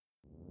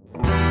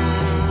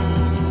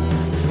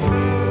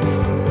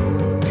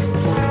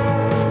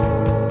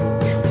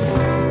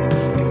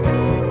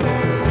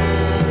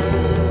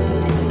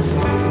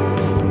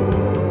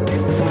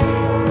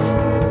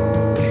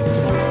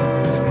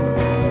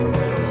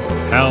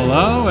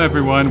Hello,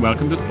 everyone.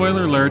 Welcome to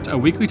Spoiler Alert, a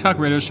weekly talk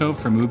radio show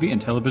for movie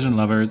and television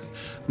lovers.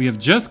 We have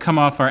just come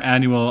off our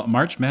annual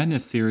March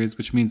Madness series,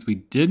 which means we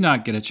did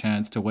not get a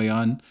chance to weigh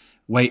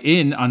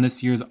in on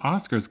this year's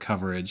Oscars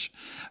coverage.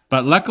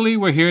 But luckily,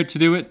 we're here to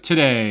do it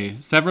today,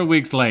 several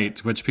weeks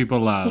late, which people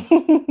love.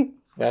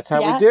 That's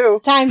how we do.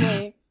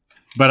 Timely.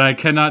 But I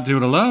cannot do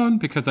it alone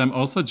because I'm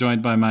also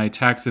joined by my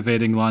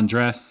tax-evading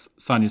laundress,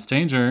 Sonia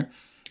Stanger,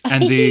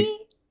 and the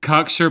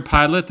cocksure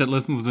pilot that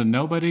listens to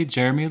nobody,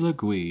 Jeremy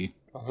Legui.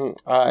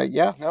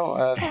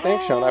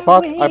 Thanks, Sean. I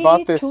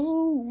bought this.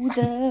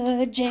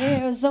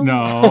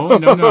 No,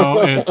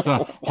 It's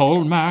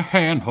hold my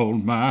hand,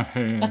 hold my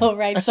hand. Oh,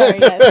 right. Sorry,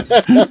 guys.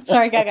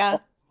 Sorry,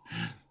 Gaga.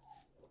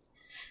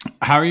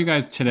 How are you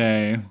guys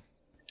today?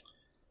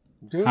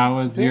 How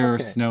was your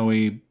okay.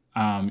 snowy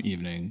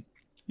evening?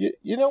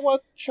 You know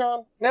what,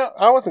 Sean? Now,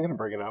 I wasn't going to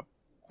bring it up,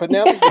 but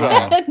now that you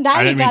asked, Now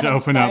I you didn't mean got to him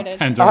open up started.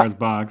 Pandora's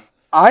box.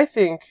 I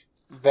think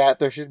that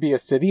there should be a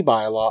city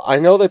bylaw. I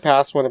know they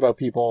passed one about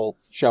people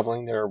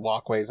shoveling their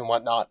walkways and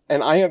whatnot,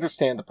 and I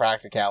understand the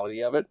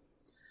practicality of it.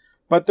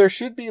 But there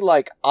should be,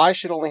 I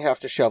should only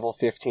have to shovel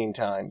 15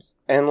 times.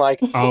 And,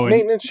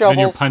 maintenance Then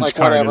your shovels, punch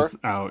card whatever. is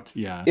out,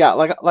 yeah.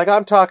 Yeah,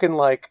 I'm talking,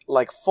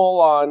 full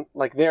on,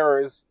 there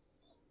is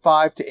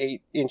 5 to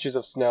 8 inches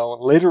of snow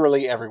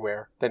literally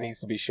everywhere that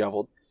needs to be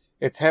shoveled.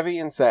 It's heavy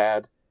and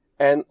sad.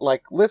 And,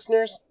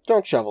 listeners,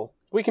 don't shovel.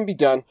 We can be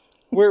done.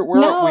 We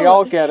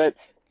all get it.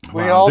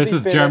 We Wow, all this be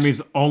is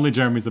finished.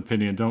 Jeremy's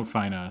opinion. Don't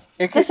find us.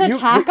 This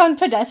attack on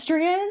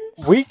pedestrians?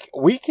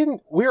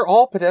 We're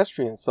all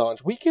pedestrians,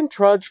 Sanj. We can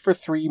trudge for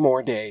 3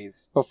 more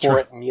days before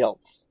it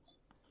melts.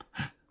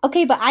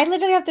 Okay, but I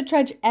literally have to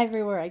trudge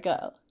everywhere I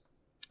go.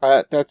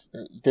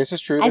 This is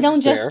true. I This don't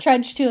is just fair.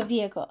 trudge to a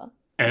vehicle.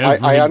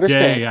 Every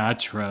understand. day I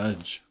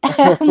trudge.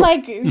 I'm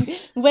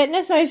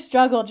witness my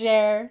struggle,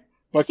 Jer.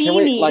 But See can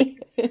we, me.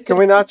 can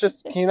you not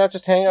just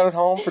hang out at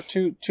home for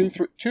two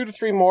to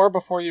three more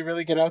before you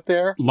really get out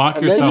there? Lock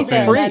And yourself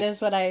then in. you'll be That free. is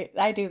what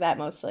I do that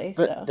mostly.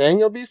 So. Then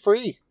you'll be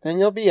free. Then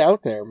you'll be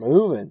out there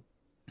moving.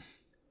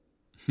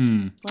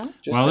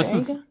 What? Just Well, this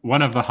saying. is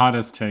one of the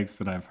hottest takes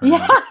that I've heard.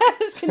 Yeah, I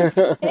was going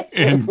to say.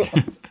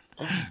 And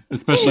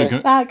especially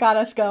That got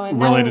us going.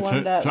 Now related we're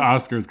warmed to up.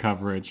 Oscars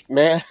coverage.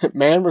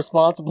 Man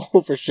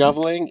responsible for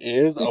shoveling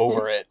is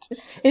over it.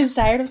 Is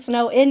tired of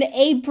snow in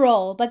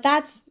April, but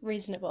that's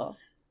reasonable.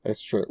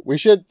 That's true.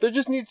 There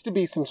just needs to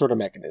be some sort of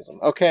mechanism.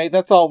 Okay,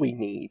 that's all we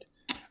need.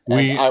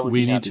 And I would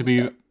We be need happy to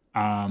with be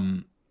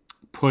that.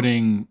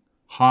 putting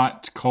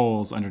hot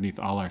coals underneath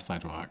all our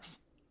sidewalks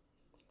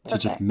to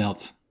just Perfect.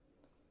 melt.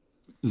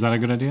 Is that a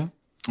good idea?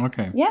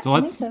 Okay. Yeah, So I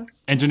let's think so.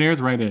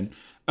 engineers right in.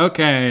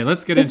 Okay,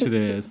 let's get into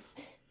this.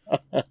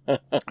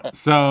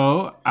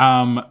 So,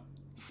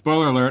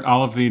 spoiler alert,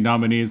 all of the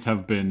nominees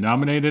have been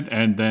nominated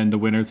and then the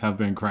winners have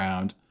been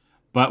crowned.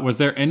 But was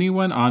there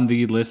anyone on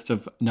the list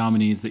of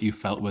nominees that you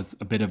felt was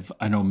a bit of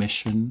an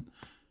omission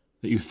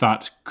that you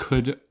thought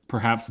could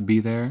perhaps be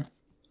there?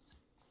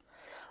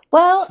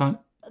 Well, Son?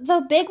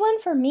 the big one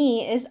for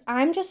me is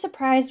I'm just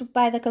surprised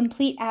by the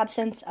complete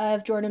absence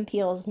of Jordan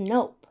Peele's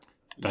Nope,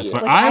 That's Yeah.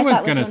 what which I was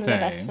thought going to was one of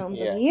the best say. films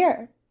Yeah. of the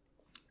year.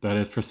 That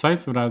is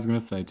precisely what I was going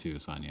to say too,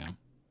 Sonia.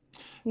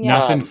 Yeah.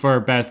 Nothing for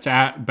best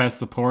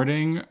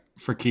supporting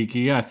for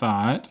Kiki, I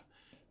thought.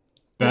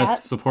 Best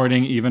Yeah.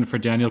 supporting even for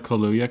Daniel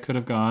Kaluuya could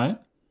have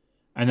got.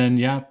 And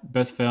then,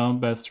 best film,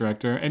 best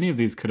director. Any of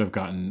these could have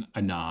gotten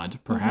a nod,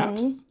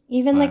 perhaps.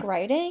 Even But-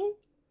 writing.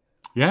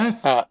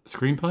 Yes. Uh,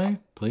 Screenplay,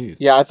 please.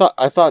 Yeah,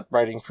 I thought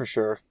writing for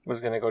sure was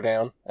going to go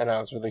down, and I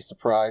was really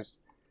surprised.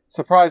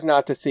 Surprised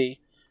not to see,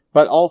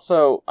 but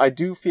also I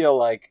do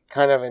feel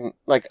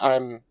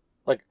I'm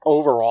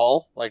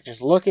overall,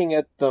 just looking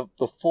at the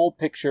full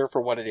picture for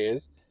what it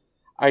is,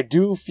 I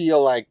do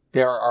feel like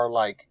there are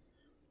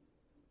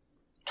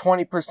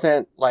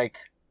 20%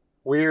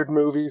 weird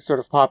movies sort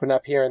of popping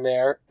up here and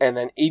there, and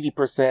then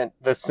 80%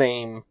 the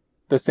same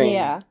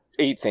Yeah.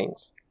 8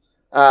 things.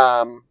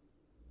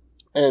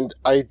 And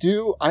I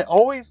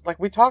always,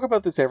 we talk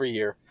about this every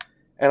year,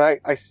 and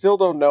I still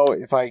don't know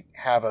if I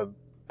have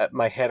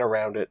my head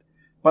around it,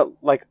 but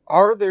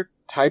are there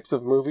types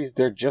of movies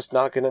they're just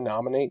not going to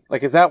nominate?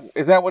 Is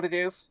that what it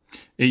is?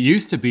 It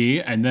used to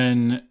be, and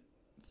then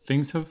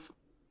things have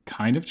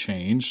kind of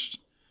changed.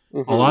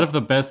 Mm-hmm. A lot of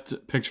the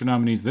best picture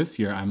nominees this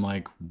year, I'm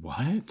like,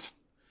 what?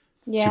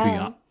 Yeah.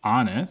 To be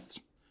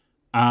honest.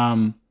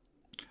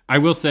 I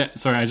will say,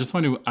 sorry, I just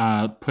want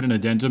to put an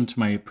addendum to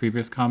my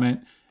previous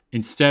comment.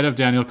 Instead of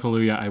Daniel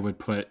Kaluuya, I would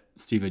put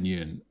Stephen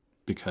Yeun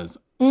because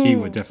he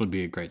would definitely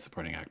be a great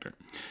supporting actor.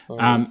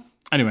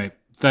 Anyway,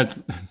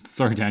 that's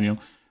sorry, Daniel,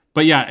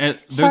 but yeah,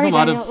 there's Sorry, a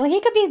lot Daniel. of Well, he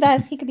could be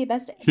best. He could be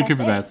best. He could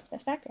be best.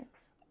 Best actor.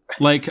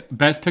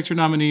 best picture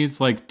nominees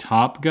like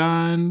Top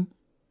Gun,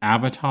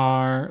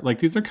 Avatar.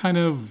 These are kind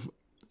of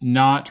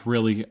not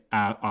really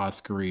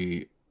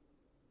Oscar-y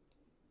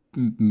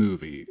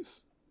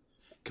movies.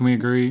 Can we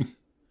agree?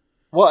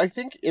 Well, I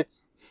think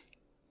it's...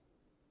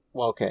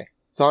 Well, okay.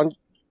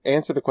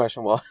 Answer the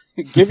question. Well,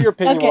 give your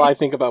opinion Okay. while I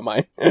think about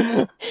mine.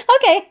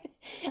 Okay.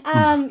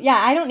 Yeah,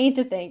 I don't need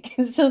to think,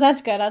 so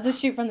that's good. I'll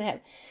just shoot from the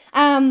hip.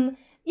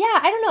 Yeah,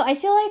 I don't know. I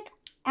feel like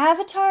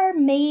Avatar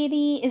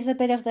maybe is a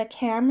bit of the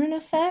Cameron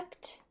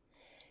effect,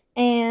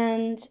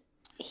 and The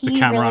he really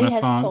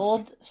has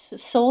Cameron-essence.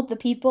 sold the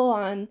people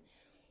on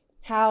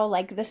how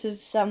like this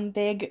is some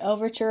big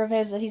overture of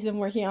his that he's been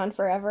working on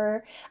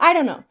forever. I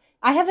don't know.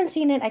 I haven't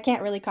seen it. I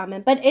can't really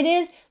comment, but it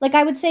is like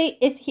I would say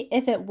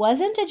if it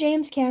wasn't a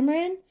James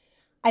Cameron,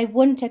 I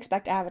wouldn't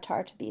expect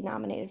Avatar to be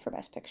nominated for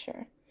Best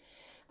Picture.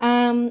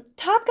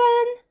 Top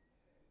Gun.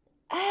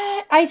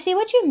 I see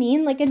what you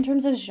mean, like in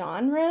terms of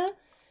genre,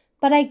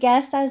 but I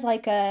guess as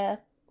like a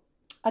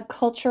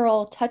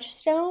cultural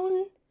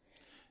touchstone,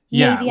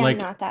 Yeah, maybe I'm like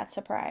not that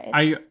surprised.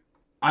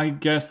 I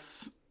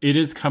guess it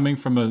is coming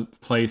from a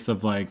place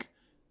of like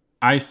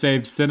I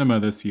saved cinema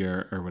this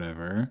year or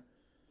whatever.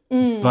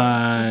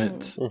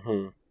 But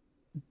hmm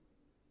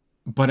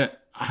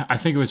I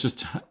think it was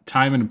just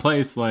time and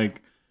place.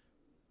 Like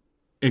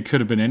it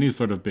could have been any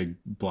sort of big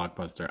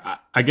blockbuster.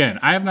 Again,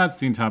 I have not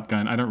seen Top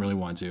Gun. I don't really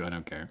want to. I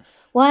don't care.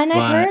 Well, and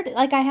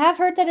But I have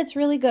heard that it's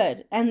really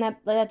good, and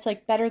that's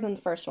like better than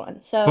the first one.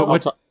 but So,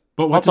 what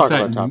but I'll what does talk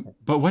that about Top Gun.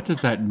 but what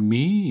does that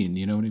mean?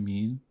 You know what I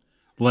mean?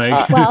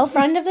 Like well,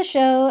 friends of the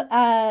show,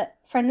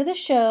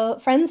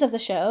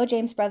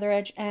 James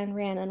Brotheridge and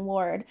Rhiannon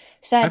Ward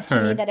said I've to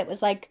me heard. that it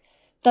was like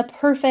the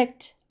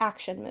perfect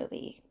action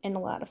movie in a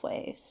lot of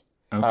ways.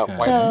 Okay. Wife,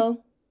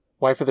 So,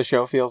 wife of the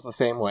show feels the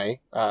same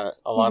way. A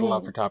lot of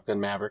love mhm. for Top Gun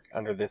Maverick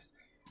under this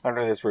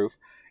roof.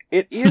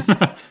 It is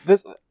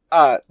this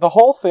the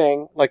whole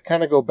thing, like,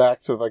 kind of go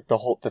back to like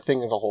the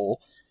thing as a whole.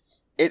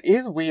 It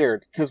is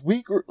weird because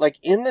we grew like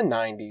in the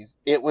 '90s.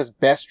 It was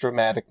best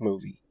dramatic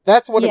movie.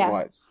 That's what Yeah. it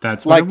was.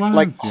 That's what it was.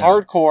 Like Yeah.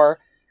 hardcore,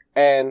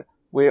 and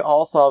we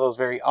all saw those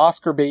very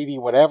Oscar baity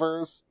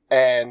whatevers,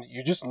 and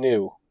you just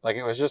knew, like,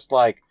 it was just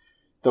like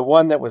the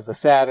one that was the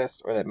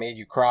saddest or that made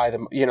you cry.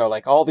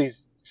 Like all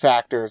these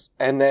factors,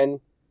 and then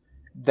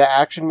the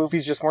action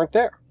movies just weren't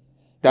there.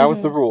 That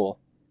was the rule,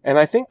 and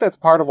I think that's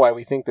part of why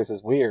we think this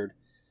is weird.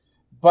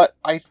 But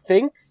I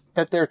think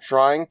that they're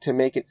trying to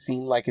make it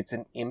seem like it's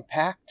an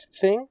impact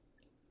thing,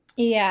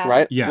 Yeah.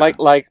 right? Yeah.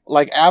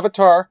 Like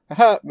Avatar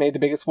made the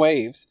biggest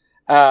waves.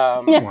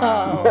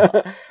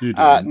 Wow. You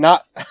did.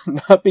 Not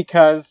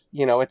because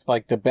it's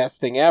like the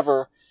best thing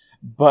ever,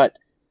 but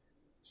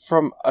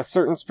from a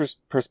certain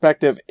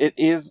perspective, it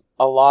is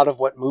a lot of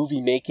what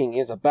movie making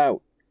is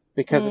about,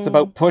 because it's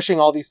about pushing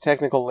all these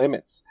technical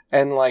limits,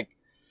 and like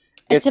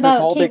It's this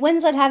about whole Kate big,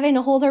 Winslet having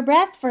to hold her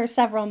breath for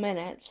several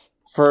minutes.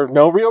 for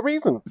no real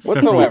reason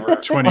whatsoever.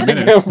 20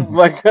 minutes.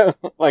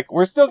 like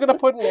we're still gonna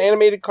put an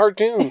animated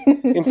cartoon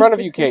in front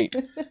of you, Kate.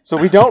 So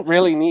we don't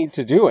really need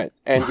to do it,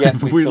 and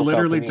yet we still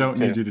literally felt the don't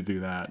need need to. you to do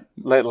that.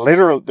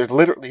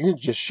 Literally, you can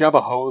just shove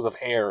a hose of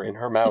hair in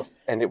her mouth,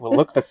 and it will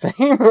look the same.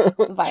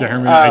 Violent.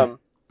 Jeremy,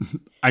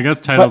 I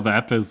guess title of the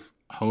ep is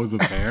Hose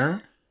of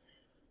Hair.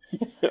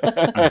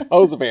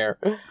 Hose of hair.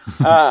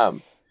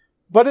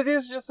 But it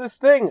is just this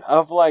thing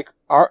of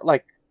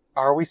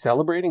are we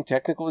celebrating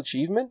technical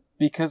achievement?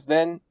 Because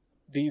then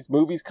these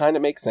movies kind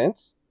of make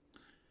sense.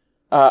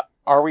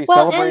 Are we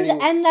Well, celebrating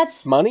and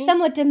that's money?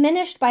 somewhat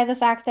diminished by the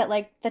fact that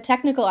like the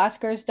technical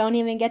Oscars don't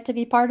even get to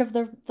be part of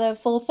the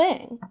full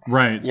thing.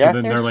 Right. Yeah.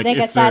 So then they're like, they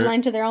get if they're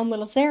sidelined to their own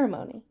little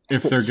ceremony.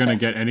 if they're gonna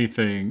Yes. get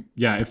anything,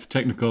 yeah, if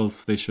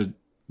technicals,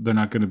 they're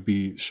not gonna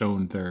be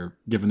shown they're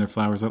given their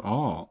flowers at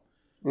all.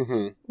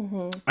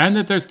 Mm-hmm. And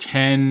that there's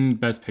 10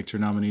 Best Picture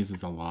nominees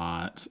is a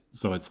lot.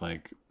 So it's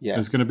like Yes.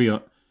 there's gonna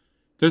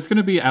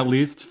be at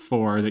least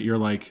 4 that you're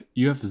like,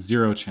 you have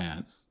zero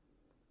chance.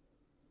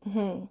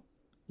 Mm-hmm.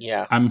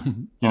 Yeah.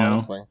 I'm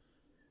Honestly.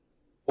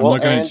 I'm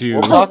looking and at you.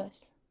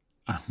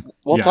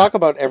 We'll Yeah. talk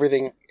about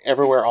everything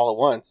everywhere all at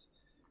once.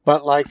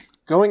 But like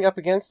going up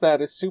against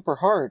that is super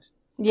hard.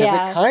 Because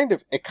Yeah.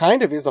 it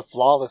kind of is a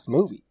flawless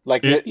movie.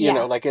 Like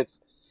Yeah. like it's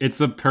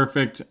It's a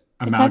perfect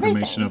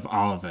amalgamation everything. of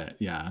all of it.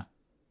 Yeah.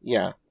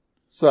 yeah.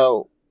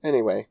 So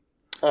anyway.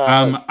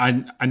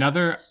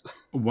 Another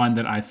one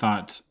that I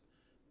thought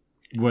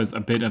was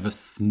a bit of a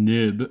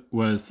snib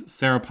was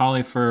Sarah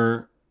Polley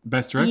for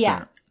Best Director.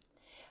 Yeah.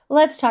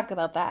 Let's talk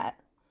about that.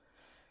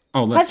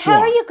 Oh, Because let's how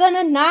go are on. you going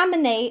to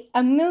nominate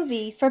a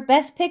movie for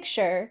Best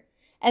Picture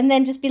and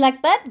then just be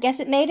like, but guess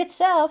it made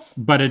itself?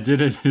 But it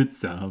did it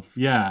itself.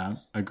 Yeah,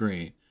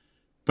 agree.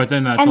 But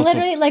then that's And also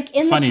literally, like,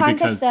 in the funny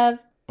context because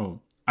of...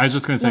 I was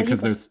just gonna say No, you because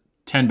go. there's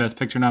 10 Best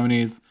Picture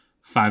nominees,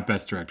 5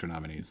 Best Director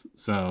nominees.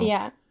 So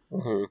Yeah.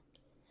 mhm.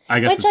 I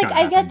guess Which, it's like, gotta I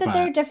happen, get that but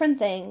they're different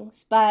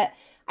things, but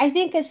I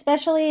think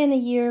especially in a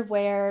year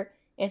where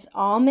it's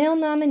all male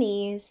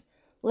nominees,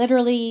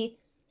 literally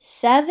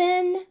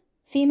 7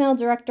 female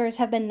directors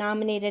have been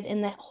nominated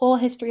in the whole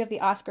history of the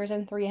Oscars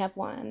and 3 have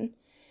won.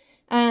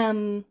 I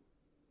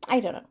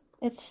don't know.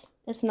 It's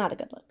not a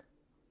good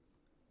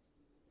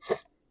look.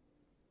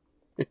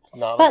 It's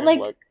not But, a good like,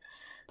 look.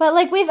 But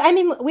like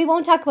we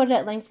won't talk about it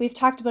at length. We've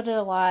talked about it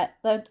a lot.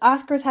 The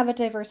Oscars have a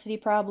diversity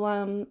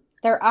problem.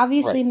 They're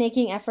obviously Right.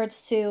 making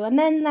efforts to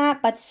amend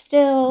that, but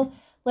still,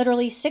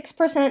 literally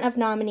 6% of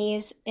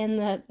nominees in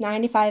the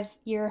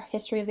 95-year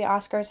history of the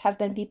Oscars have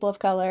been people of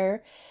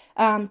color.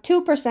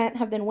 2%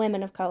 have been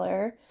women of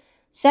color.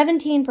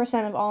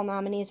 17% of all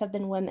nominees have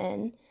been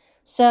women.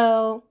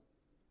 So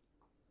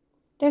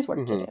there's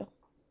work to do.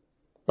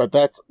 But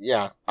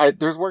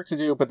there's work to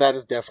do, but that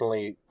is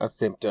definitely a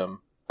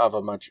symptom of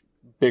a much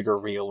bigger,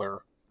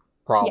 realer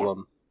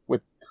problem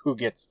with who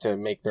gets to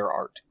make their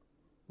art,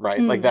 right?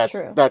 Like that's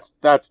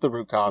the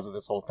root cause of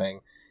this whole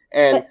thing.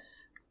 And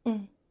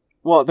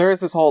well, there is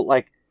this whole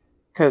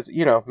because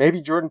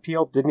maybe Jordan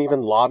Peele didn't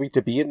even lobby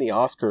to be in the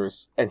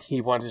Oscars, and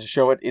he wanted to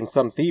show it in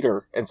some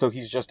theater, and so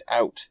he's just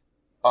out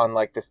on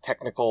this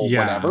technical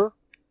whatever.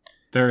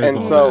 There is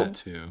all that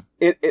too.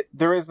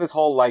 There is this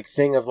whole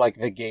thing of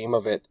the game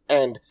of it,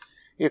 and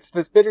it's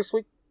this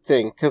bittersweet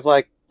thing because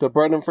the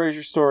Brendan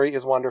Fraser story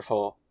is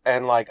wonderful,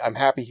 and I'm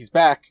happy he's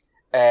back,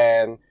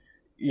 and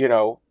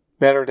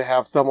better to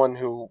have someone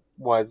who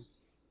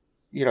was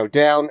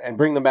down and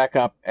bring them back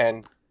up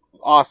and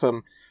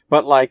awesome,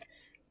 but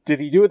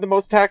did he do it the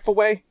most tactful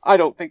way? I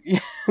don't think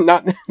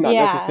not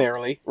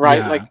necessarily,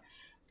 right?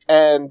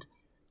 And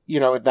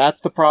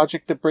that's the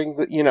project that brings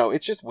it.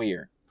 It's just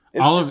weird.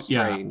 It's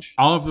strange.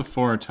 All of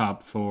the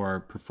top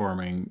four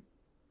performing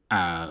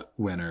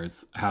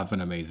winners have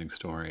an amazing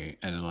story,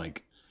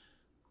 and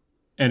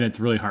and it's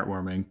really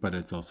heartwarming. But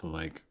it's also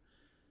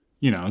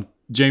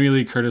Jamie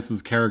Lee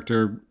Curtis's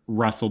character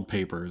rustled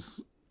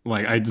papers.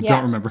 I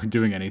don't remember her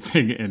doing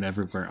anything in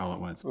Everywhere All at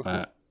Once,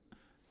 but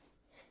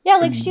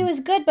yeah, she was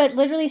good. But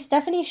literally,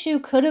 Stephanie Hsu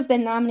could have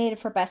been nominated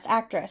for Best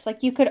Actress.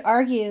 You could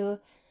argue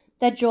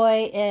that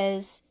Joy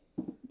is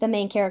the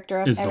main character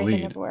of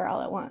Everything Everywhere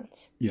All at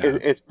Once. Yeah,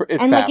 it's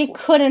and it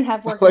couldn't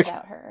have worked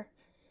without her.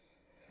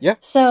 Yeah.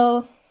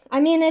 So I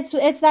mean, it's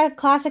that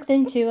classic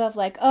thing too of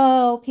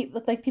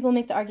people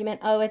make the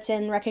argument, it's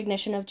in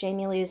recognition of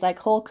Jamie Lee's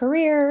whole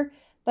career,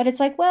 but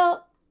it's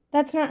well,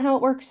 that's not how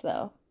it works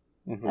though.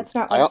 Mm-hmm. That's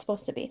not what it's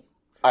supposed to be.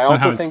 It's not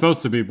how it's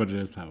supposed to be, but it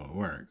is how it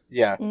works.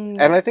 Yeah,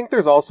 and I think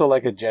there's also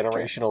a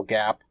generational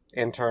gap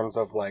in terms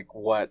of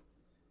what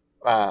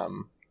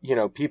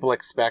people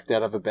expect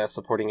out of a Best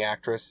Supporting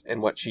Actress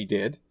and what she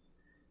did.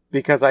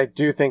 Because I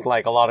do think,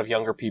 a lot of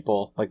younger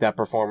people, that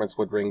performance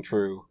would ring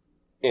true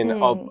in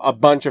a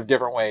bunch of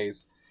different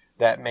ways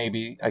that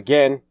maybe,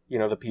 again,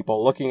 the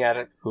people looking at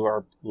it who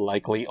are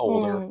likely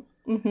older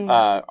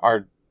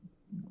are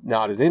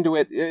not as into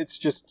it. It's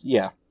just,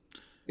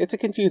 it's a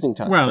confusing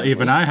time. Well,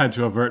 even I had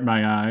to avert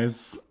my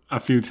eyes a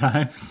few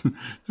times. There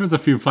was a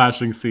few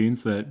flashing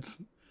scenes that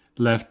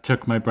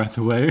took my breath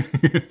away.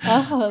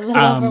 A little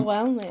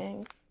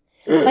overwhelming.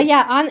 But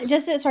yeah,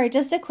 just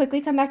to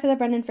quickly come back to the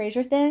Brendan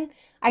Fraser thing,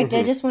 I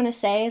did just want to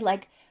say,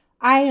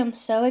 I am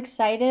so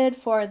excited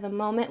for the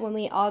moment when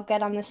we all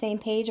get on the same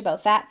page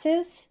about fat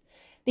suits,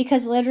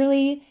 because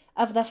literally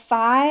of the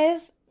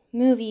 5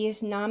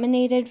 movies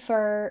nominated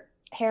for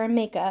hair and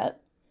makeup,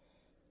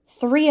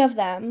 3 of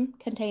them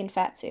contained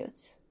fat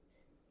suits.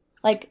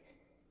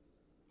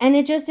 And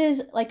it just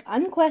is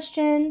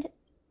unquestioned,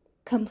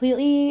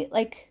 completely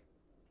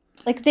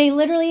they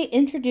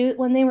literally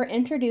when they were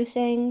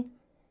introducing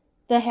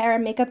the hair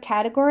and makeup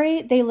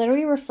category, they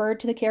literally referred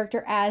to the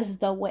character as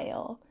the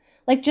whale.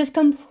 Just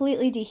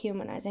completely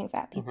dehumanizing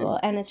fat people.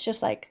 And it's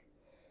just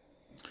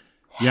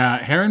yeah,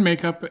 hair and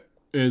makeup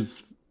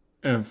is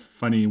a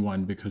funny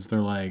one because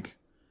they're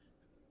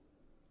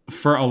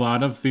for a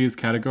lot of these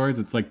categories,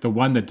 it's the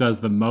one that does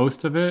the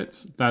most of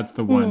it, that's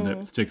the one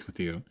that sticks with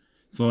you.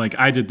 So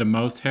I did the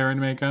most hair and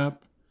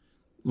makeup,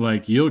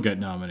 you'll get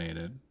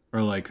nominated.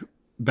 Or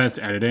best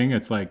editing,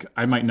 it's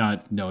I might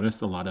not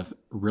notice a lot of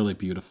really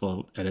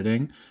beautiful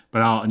editing,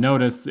 but I'll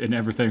notice in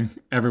Everything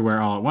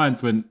Everywhere All at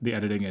Once when the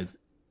editing is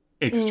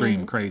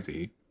extreme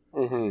crazy.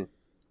 And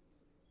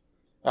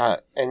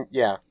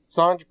yeah,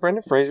 Sanj,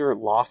 Brendan Fraser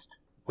lost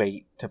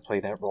weight to play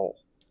that role.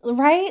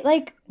 Right?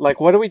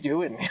 What are we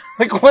doing?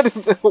 What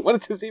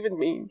does this even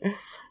mean?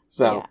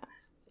 So yeah.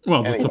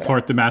 Well, to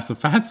support the massive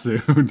fat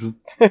suit.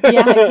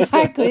 Yeah,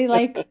 exactly.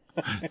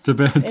 to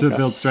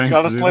build strength.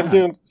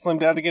 Gotta slim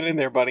down to get in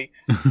there, buddy.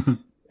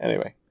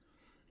 Anyway,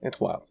 it's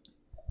wild.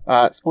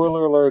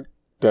 Spoiler alert,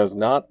 does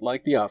not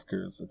like the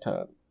Oscars a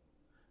ton.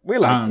 We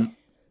like them.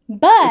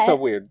 But it's so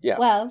weird, yeah.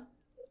 Well,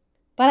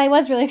 but I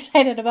was really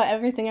excited about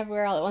Everything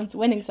Everywhere All at Once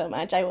winning so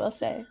much, I will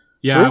say.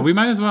 Yeah, True. We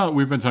might as well.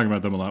 We've been talking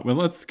about them a lot. Well,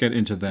 let's get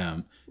into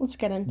them.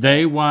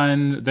 They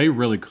won. They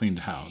really cleaned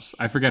house.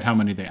 I forget how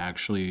many they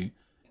actually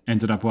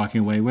ended up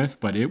walking away with,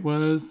 but it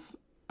was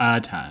a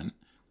ton.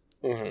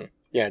 Mm-hmm.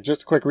 Yeah,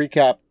 just a quick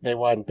recap. They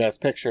won Best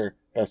Picture,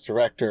 Best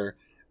Director,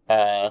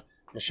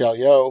 Michelle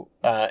Yeoh,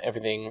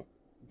 everything,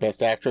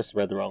 Best Actress,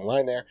 read the wrong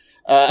line there,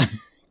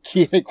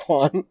 Ke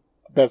Kwan,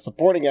 Best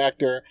Supporting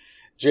Actor,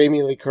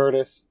 Jamie Lee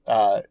Curtis,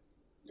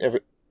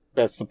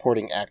 Best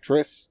Supporting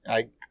Actress.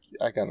 I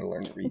gotta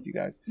learn to read, you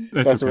guys.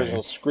 That's Best okay.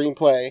 Original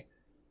Screenplay,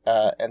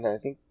 and then I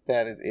think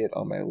that is it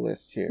on my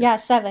list here. Yeah,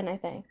 7, I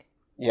think.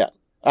 Yeah,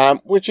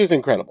 which is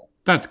incredible.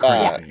 That's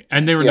crazy.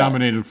 And they were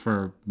nominated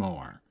for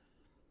more.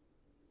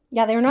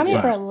 Yeah, they were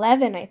nominated for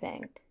 11, I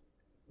think.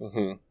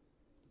 Mm-hmm.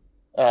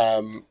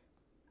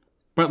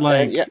 But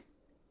like, yeah.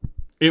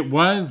 it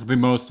was the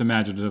most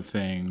imaginative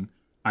thing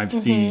I've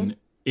seen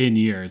in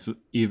years,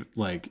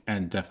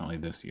 and definitely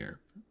this year.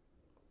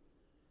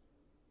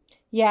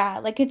 Yeah,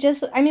 like it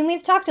just, I mean,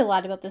 we've talked a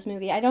lot about this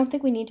movie. I don't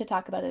think we need to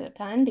talk about it a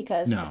ton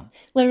because No.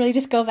 literally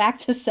just go back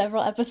to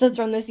several episodes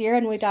from this year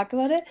and we talk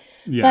about it.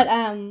 Yeah.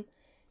 But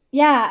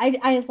yeah,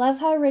 I love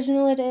how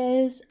original it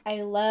is.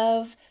 I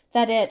love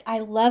that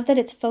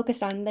it's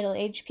focused on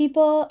middle-aged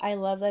people. I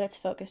love that it's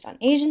focused on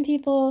Asian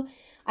people.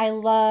 I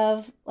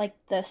love like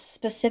the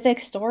specific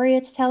story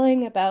it's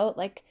telling about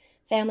like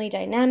family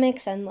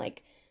dynamics and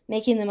like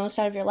making the most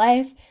out of your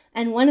life.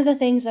 And one of the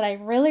things that I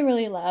really,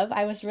 really love,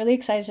 I was really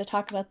excited to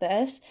talk about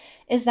this,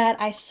 is that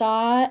I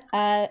saw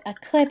a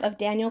clip of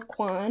Daniel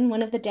Kwan,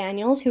 one of the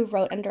Daniels who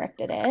wrote and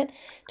directed it,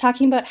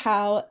 talking about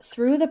how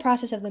through the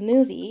process of the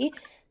movie,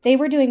 they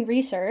were doing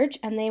research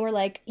and they were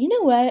like, you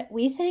know what,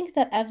 we think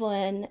that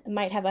Evelyn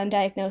might have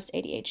undiagnosed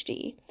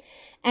ADHD.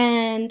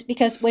 And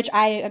which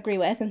I agree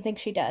with and think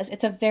she does.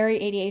 It's a very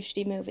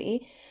ADHD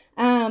movie.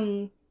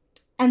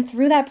 And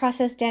through that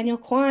process, Daniel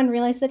Kwan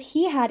realized that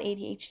he had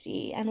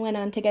ADHD and went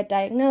on to get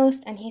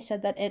diagnosed. And he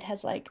said that it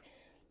has like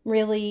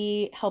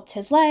really helped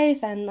his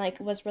life and like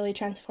was really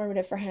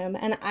transformative for him.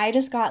 And I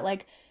just got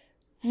like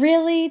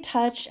really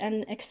touched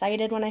and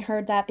excited when I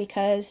heard that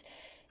because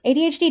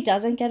ADHD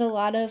doesn't get a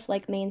lot of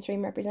like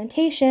mainstream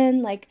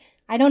representation. Like,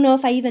 I don't know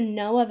if I even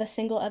know of a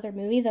single other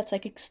movie that's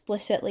like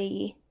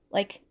explicitly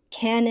like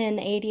canon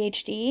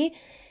ADHD.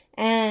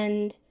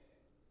 And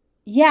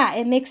yeah,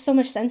 it makes so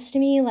much sense to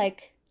me.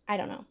 Like, I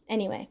don't know.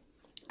 Anyway,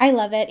 I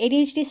love it.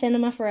 ADHD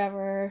cinema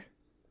forever.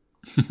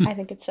 I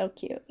think it's so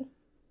cute.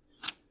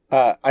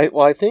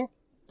 I think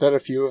that a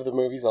few of the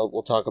movies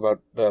we'll talk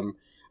about them.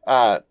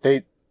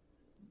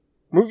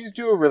 Movies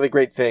do a really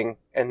great thing,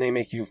 and they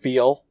make you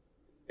feel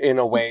in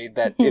a way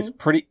that is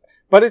pretty,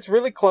 but it's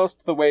really close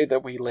to the way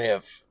that we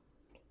live.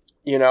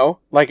 You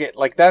know,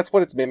 like that's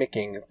what it's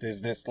mimicking.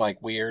 Is this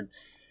like weird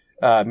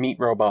meat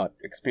robot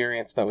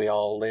experience that we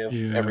all live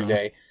every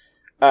day?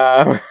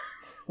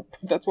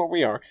 That's what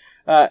we are.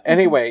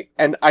 Anyway,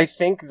 and I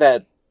think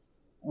that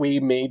we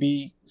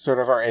maybe sort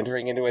of are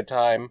entering into a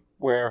time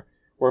where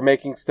we're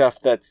making stuff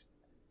that's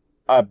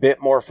a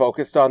bit more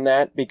focused on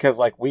that because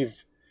like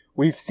we've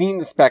seen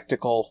the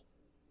spectacle,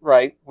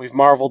 right? We've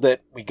marveled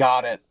it, we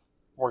got it,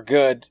 we're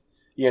good,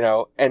 you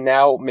know, and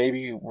now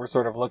maybe we're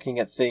sort of looking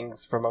at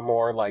things from a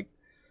more like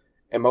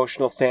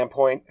emotional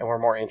standpoint and we're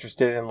more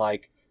interested in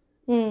like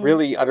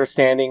really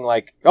understanding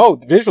like, oh,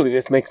 visually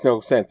this makes no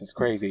sense, it's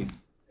crazy.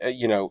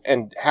 You know,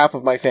 and half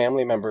of my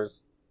family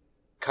members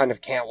kind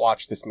of can't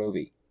watch this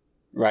movie,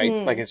 right?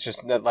 Like, it's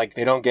just like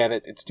they don't get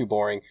it. It's too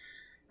boring.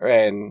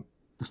 And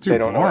they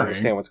don't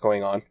understand what's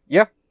going on.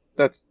 Yeah.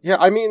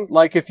 I mean,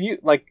 like, if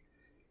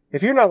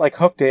you're not like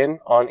hooked in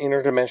on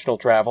interdimensional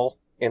travel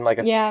in like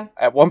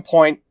at one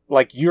point,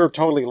 like you're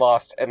totally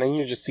lost and then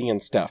you're just seeing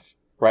stuff,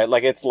 right?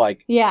 Like, it's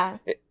like,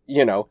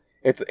 you know,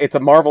 it's a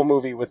Marvel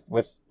movie with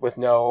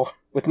no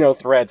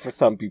thread for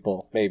some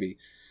people, maybe.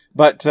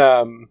 But,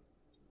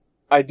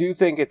 I do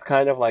think it's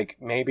kind of like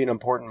maybe an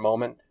important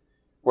moment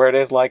where it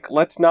is like,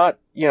 let's not,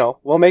 you know,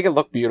 we'll make it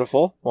look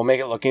beautiful. We'll make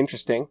it look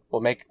interesting.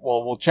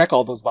 We'll check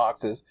all those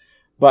boxes,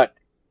 but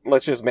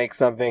let's just make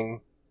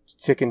something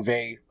to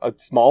convey a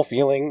small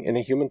feeling in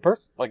a human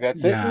person. Like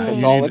that's it.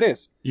 That's all it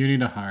is. You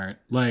need a heart.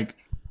 Like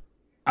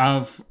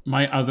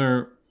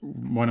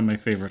one of my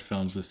favorite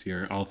films this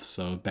year,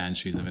 also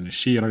Banshees of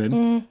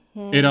Inisherin.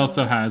 It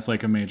also has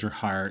like a major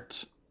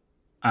heart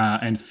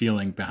and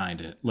feeling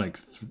behind it. Like,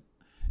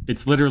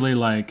 it's literally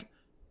like,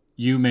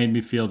 you made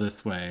me feel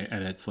this way,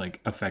 and it's like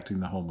affecting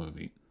the whole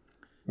movie.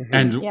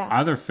 And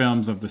other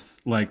films of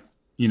this, like,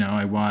 you know,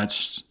 I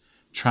watched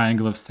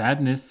Triangle of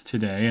Sadness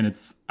today, and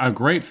it's a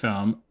great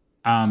film,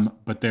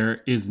 but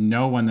there is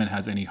no one that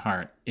has any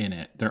heart in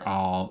it. They're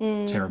all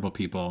terrible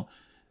people.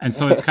 And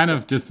so it's kind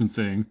of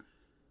distancing,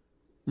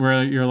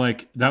 where you're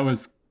like, that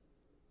was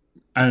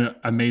an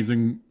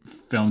amazing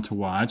film to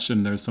watch,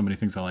 and there's so many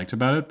things I liked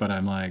about it, but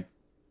I'm like,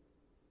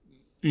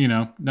 you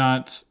know,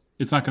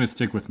 it's not going to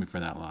stick with me for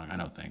that long, I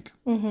don't think.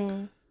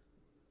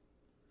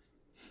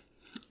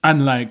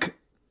 Unlike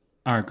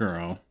Our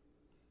Girl.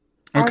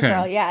 Okay.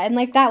 Our Girl, yeah. And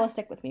like that will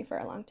stick with me for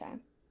a long time.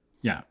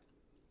 Yeah.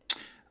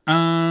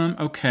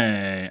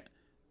 Okay.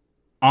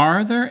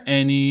 Are there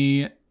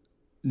any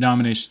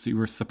nominations that you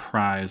were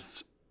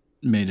surprised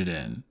made it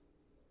in?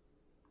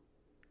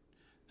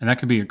 And that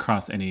could be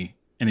across any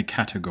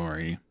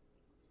category.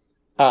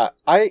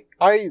 I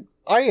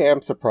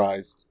am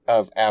surprised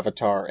of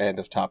Avatar and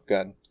of Top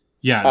Gun.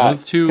 Yeah,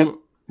 those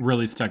two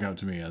really stuck out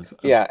to me as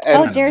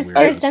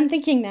Jared's done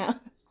thinking now.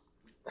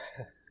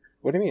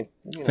 What do you mean?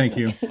 Thank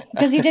you.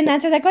 Because you didn't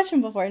answer that question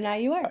before. Now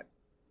you are.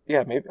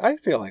 Yeah, maybe. I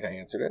feel like I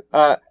answered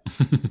it.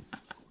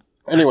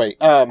 Anyway,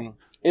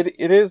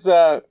 it is,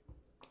 I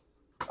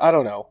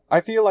don't know.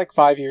 I feel like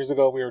 5 years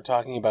ago we were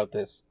talking about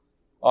this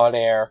on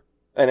air,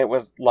 and it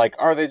was like,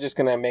 are they just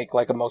going to make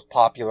like a most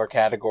popular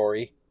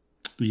category?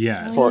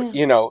 Yes. For,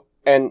 you know,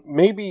 and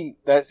maybe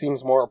that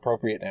seems more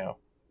appropriate now.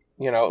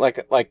 You know,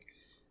 like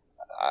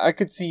I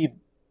could see,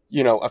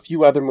 a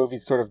few other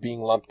movies sort of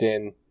being lumped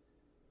in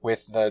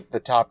with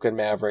the Top Gun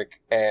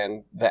Maverick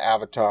and the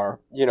Avatar.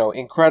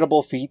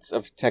 Incredible feats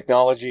of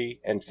technology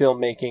and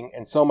filmmaking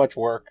and so much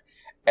work,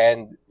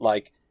 and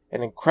like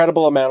an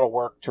incredible amount of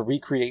work to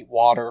recreate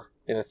water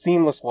in a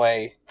seamless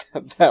way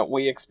that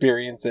we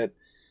experience it,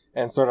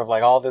 and sort of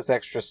like all this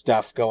extra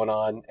stuff going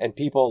on. And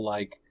people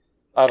like,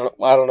 I don't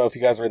know if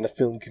you guys were in the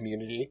film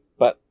community,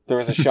 but there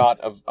was a shot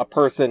of a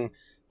person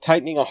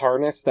tightening a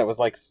harness that was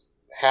like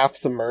half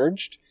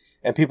submerged,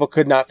 and people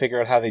could not figure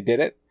out how they did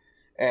it.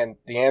 And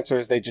the answer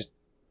is they just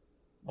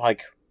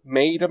like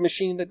made a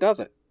machine that does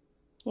it.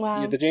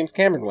 Wow. The James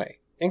Cameron way.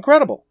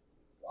 Incredible.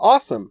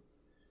 Awesome.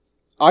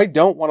 I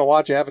don't want to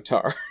watch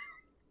Avatar.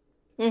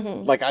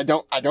 Mm-hmm. Like, I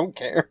don't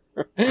care.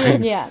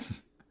 Yeah.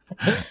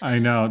 I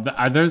know.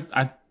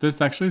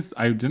 There's actually,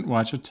 I didn't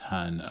watch a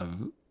ton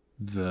of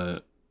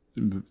the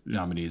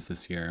nominees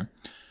this year.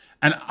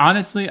 And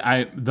honestly,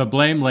 the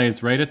blame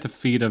lays right at the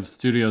feet of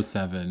Studio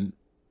 7.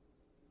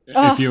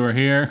 Oh, if you were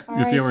here,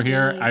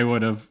 R.I.P. I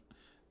would have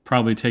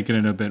probably taken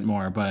it a bit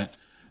more. But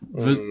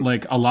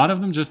like a lot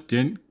of them just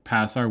didn't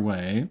pass our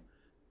way.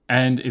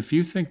 And if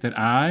you think that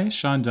I,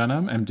 Sean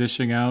Dunham, am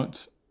dishing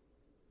out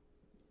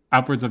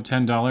upwards of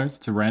 $10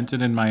 to rent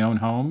it in my own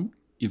home,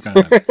 you've got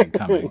another thing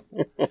coming.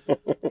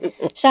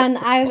 Sean,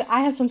 I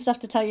have some stuff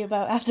to tell you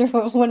about after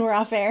when we're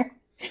off air.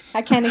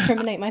 I can't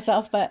incriminate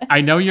myself, but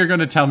I know you're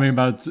going to tell me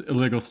about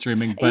illegal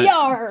streaming, but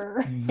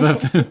Yar!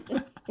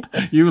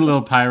 You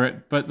little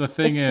pirate. But the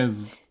thing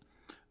is,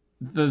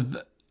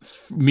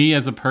 me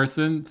as a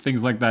person,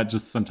 things like that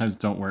just sometimes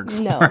don't work.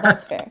 No,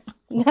 that's fair.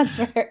 That's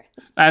fair.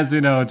 As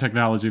you know,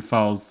 technology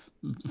falls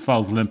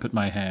limp at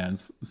my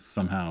hands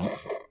somehow.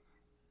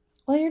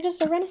 Well, you're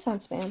just a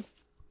Renaissance man.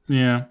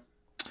 Yeah.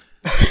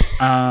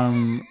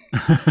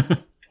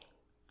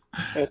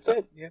 That's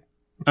it. Yeah.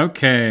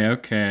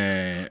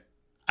 Okay.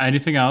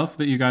 Anything else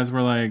that you guys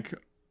were like,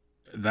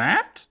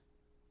 that?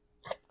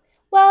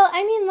 Well,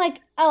 I mean,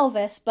 like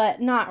Elvis,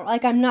 but not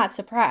like I'm not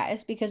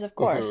surprised because, of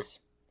course,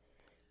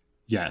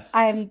 Yes.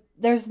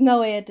 There's no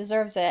way it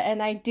deserves it,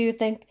 and I do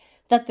think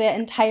that the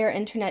entire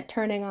internet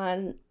turning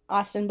on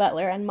Austin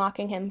Butler and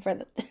mocking him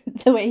for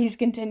the way he's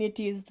continued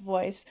to use the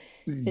voice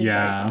is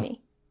very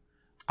funny.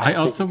 I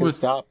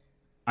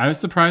was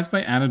surprised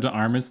by Ana de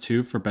Armas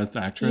too for Best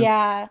Actress.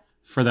 Yeah.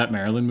 For that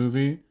Marilyn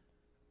movie.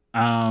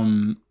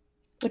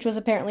 Which was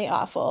apparently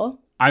awful.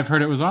 I've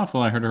heard it was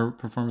awful. I heard her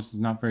performance was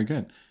not very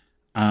good.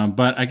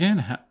 But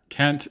again,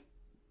 can't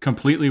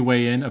completely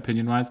weigh in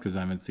opinion-wise because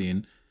I haven't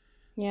seen.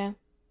 Yeah.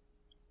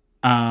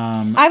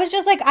 I was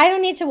just like, I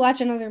don't need to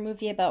watch another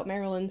movie about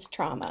Marilyn's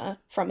trauma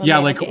from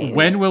Amanda Gaze.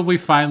 When will we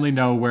finally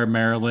know where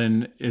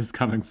Marilyn is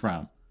coming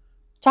from?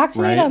 Talk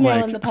to me about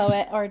Marilyn the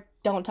poet, or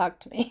don't talk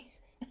to me.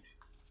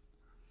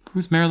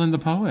 Who's Marilyn the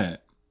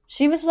poet?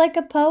 She was like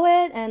a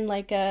poet and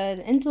like an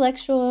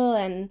intellectual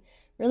and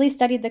really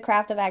studied the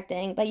craft of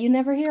acting, but you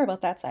never hear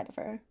about that side of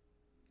her.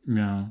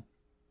 Yeah.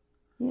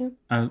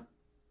 Yeah.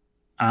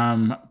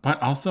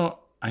 But also,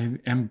 I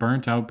am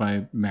burnt out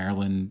by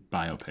Marilyn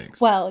biopics.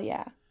 Well,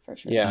 yeah, for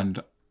sure. Yeah. And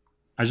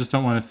I just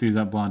don't want to see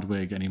that blonde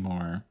wig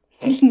anymore.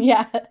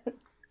 Yeah.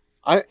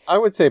 I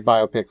would say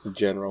biopics in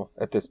general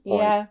at this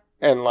point. Yeah.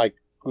 And like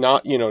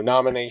not,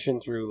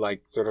 nomination through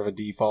like sort of a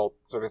default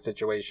sort of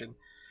situation.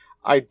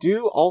 I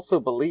do also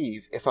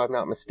believe, if I'm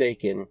not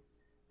mistaken,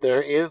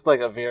 there is like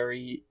a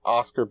very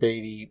Oscar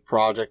baity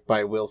project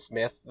by Will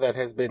Smith that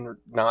has been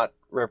not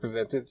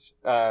represented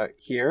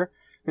here.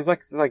 It's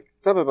like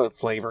something about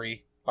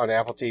slavery on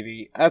Apple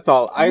TV. That's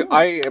all.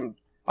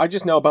 I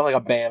just know about like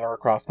a banner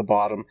across the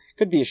bottom.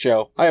 Could be a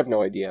show. I have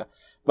no idea.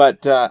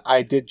 But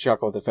I did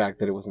chuckle at the fact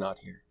that it was not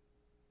here.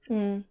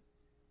 Mm.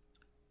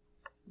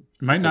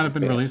 It might not have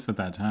been released at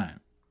that time.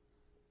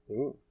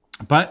 Ooh.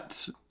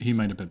 But he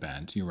might have been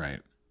banned. You're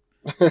right.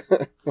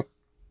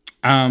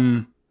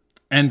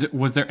 And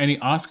was there any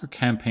Oscar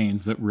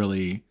campaigns that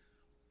really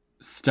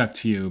stuck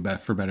to you,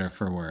 for better or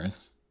for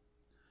worse?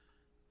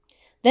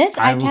 This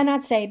I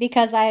cannot say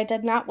because I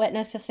did not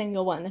witness a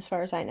single one as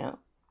far as I know.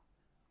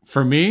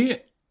 For me,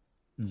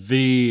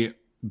 the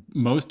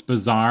most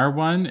bizarre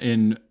one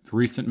in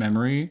recent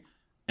memory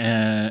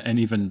and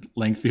even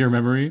lengthier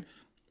memory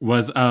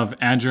was of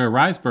Andrea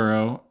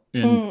Riseborough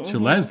in To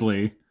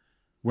Leslie,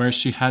 where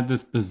she had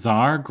this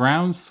bizarre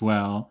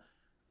groundswell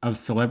of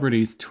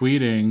celebrities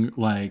tweeting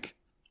like,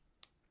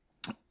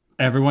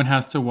 everyone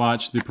has to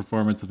watch the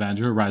performance of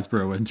Andrea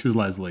Riseborough in To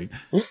Leslie.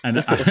 And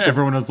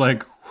everyone was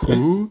like,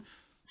 who?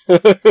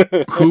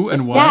 Who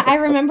and what? Yeah, I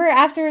remember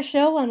after a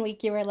show one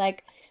week, you were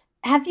like,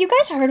 have you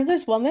guys heard of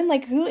this woman?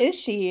 Like, who is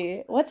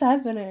she? What's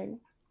happening?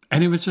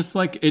 And it was just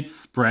like, it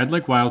spread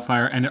like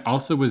wildfire. And it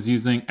also was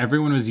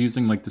everyone was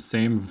using like the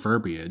same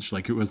verbiage.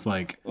 Like it was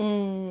like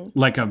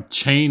a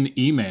chain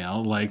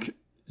email, like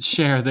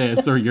share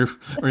this or you'll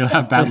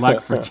have bad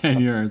luck for 10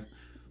 years.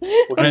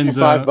 We'll give you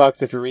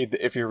 $5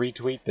 if you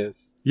retweet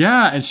this.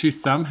 Yeah, and she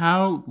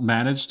somehow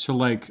managed to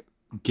like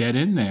get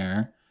in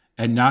there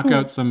and knock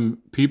out some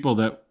people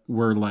that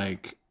were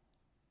like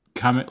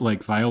coming,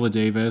 like Viola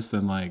Davis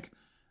and like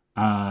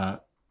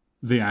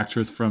the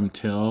actress from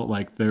Till,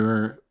 like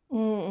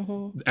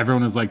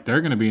everyone was like,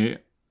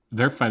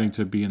 they're fighting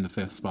to be in the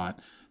 5th spot.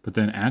 But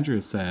then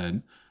Andrea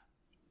said,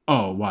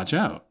 "Oh, watch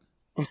out."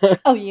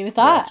 Oh, you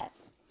thought?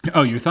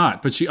 Oh, you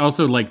thought. But she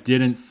also like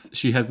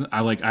she hasn't,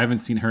 I haven't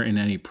seen her in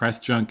any press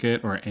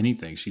junket or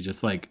anything. She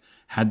just like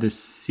had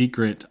this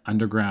secret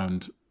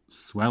underground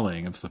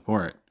swelling of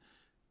support.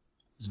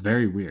 It's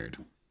very weird.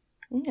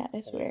 Yeah,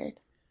 it's weird.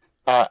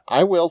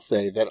 I will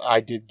say that I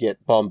did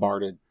get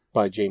bombarded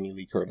by Jamie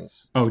Lee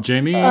Curtis. Oh,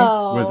 Jamie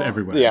was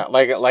everywhere. Yeah,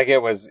 like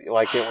it was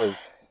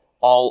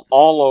all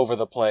over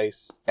the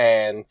place.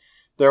 And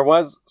there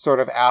was sort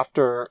of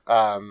after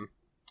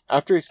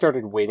he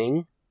started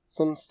winning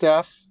some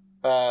stuff.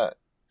 Sonia,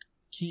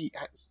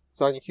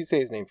 can you say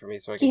his name for me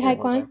so I can Ki-Hai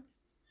Kwan?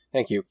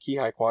 Thank you,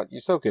 Ki-Hai Kwan.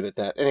 You're so good at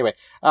that. Anyway,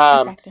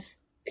 Practice.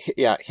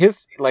 yeah,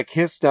 his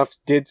stuff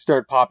did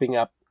start popping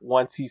up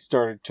once he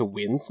started to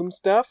win some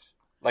stuff.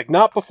 Like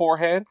not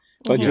beforehand,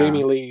 but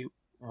Jamie Lee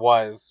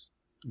was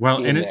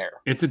and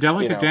there. It's a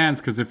delicate dance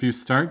because if you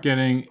start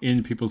getting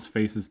in people's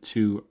faces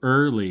too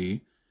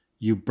early,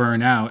 you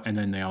burn out and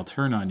then they all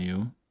turn on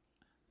you,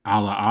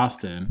 a la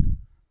Austin.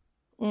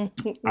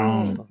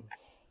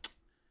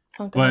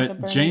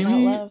 But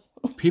Jamie,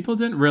 people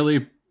didn't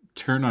really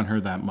turn on her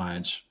that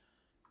much,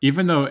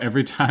 even though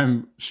every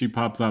time she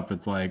pops up,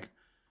 it's like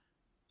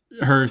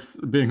her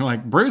being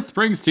like, Bruce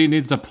Springsteen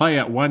needs to play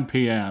at 1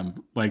 p.m.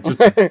 Like just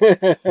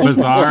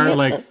bizarre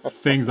like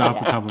things off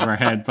the top of her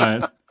head,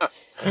 but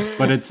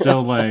it's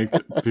still like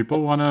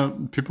people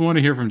want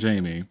to hear from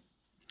Jamie.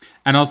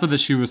 And also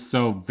that she was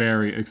so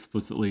very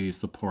explicitly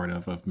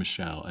supportive of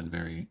Michelle and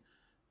very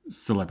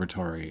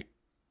celebratory.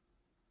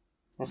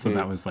 So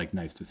that was like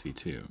nice to see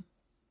too.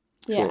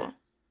 Yeah.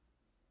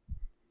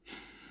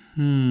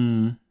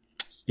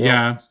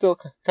 Still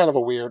kind of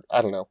a weird,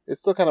 I don't know. It's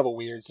still kind of a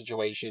weird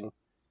situation.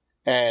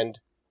 And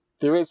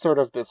there is sort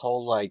of this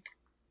whole like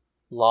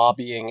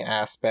lobbying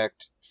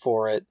aspect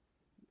for it,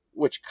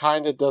 which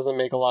kind of doesn't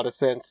make a lot of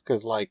sense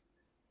because like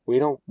we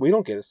don't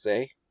get a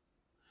say.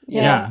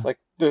 Yeah. Like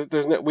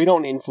there's no, we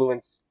don't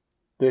influence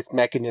this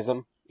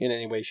mechanism in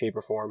any way, shape,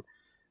 or form.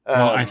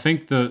 Well, I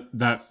think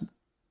that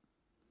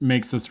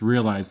makes us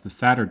realize the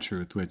sadder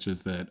truth, which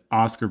is that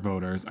Oscar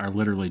voters are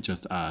literally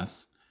just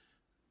us.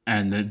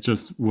 And that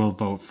just will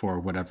vote for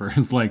whatever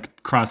is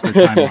like cross their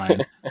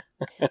timeline.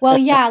 Well,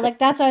 yeah, like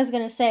that's what I was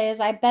going to say is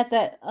I bet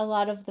that a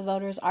lot of the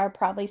voters are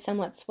probably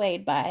somewhat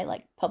swayed by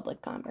like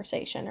public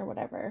conversation or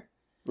whatever.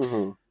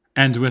 Mm-hmm.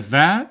 And with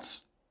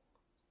that,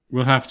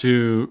 we'll have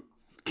to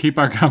keep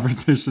our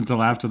conversation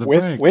till after the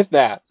break. With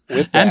that.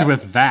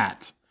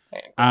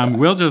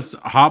 We'll just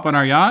hop on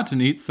our yacht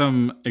and eat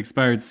some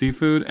expired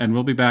seafood, and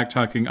we'll be back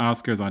talking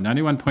Oscars on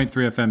 91.3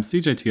 FM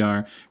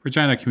CJTR,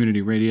 Regina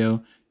Community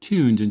Radio,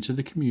 tuned into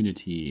the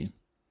community.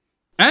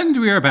 And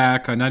we are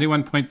back on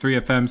 91.3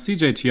 FM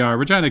CJTR,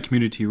 Regina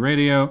Community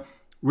Radio.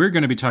 We're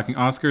going to be talking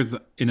Oscars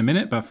in a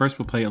minute, but first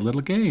we'll play a little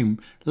game,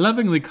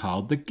 lovingly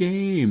called The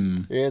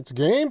Game. It's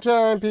game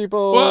time,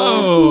 people.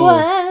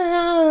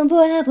 Whoa!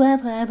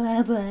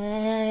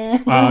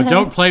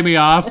 Don't play me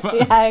off.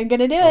 Yeah, I'm going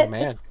to do it. Oh,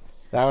 man.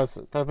 That was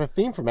the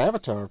theme from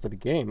Avatar for the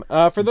game.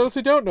 For those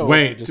who don't know...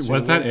 Wait,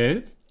 was that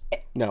it?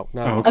 No.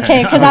 Oh,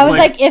 okay, because I was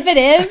like, if it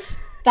is...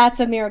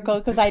 That's a miracle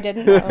because I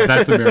didn't know.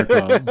 That's a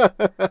miracle.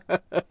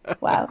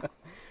 Wow.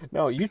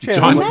 No, you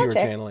channeled what you were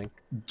channeling.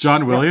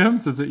 John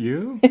Williams, is it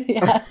you?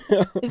 Yeah.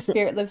 His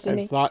spirit lives in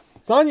me.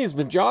 Sonia's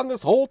been John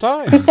this whole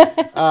time.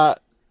 For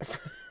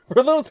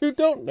those who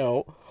don't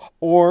know,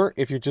 or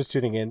if you're just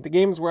tuning in, the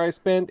game is where I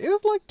spend, it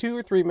was like 2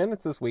 or 3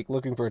 minutes this week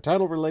looking for a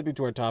title related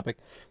to our topic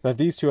that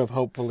these two have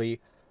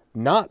hopefully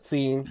not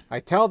seen.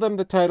 I tell them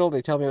the title,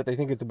 they tell me what they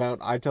think it's about,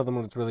 I tell them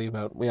what it's really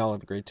about. We all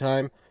have a great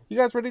time. You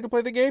guys ready to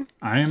play the game?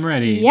 I am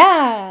ready.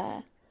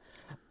 Yeah.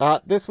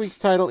 This week's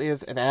title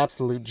is an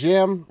absolute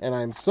gem, and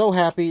I'm so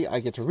happy I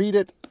get to read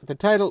it. The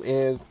title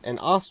is An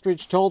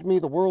Ostrich Told Me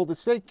the World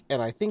is Fake,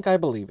 and I Think I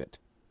Believe It.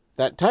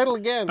 That title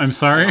again. I'm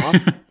sorry?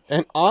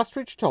 An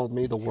ostrich told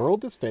me the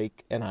world is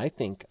fake, and I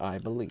think I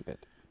believe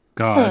it.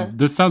 God,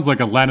 This sounds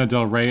like a Lana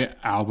Del Rey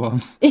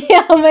album.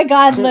 Yeah, oh my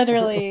God,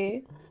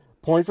 literally.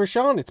 Point for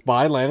Sean, it's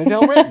by Lana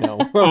Del Rey. No.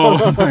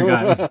 Oh my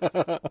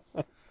God.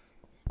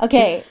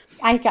 Okay,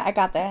 I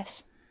got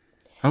this.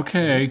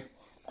 Okay.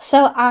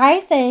 So I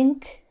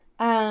think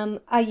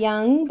a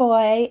young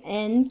boy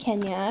in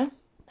Kenya,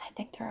 I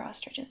think there are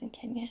ostriches in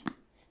Kenya.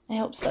 I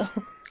hope so.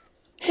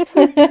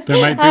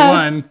 There might be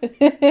one.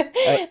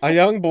 A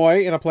young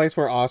boy in a place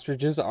where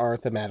ostriches are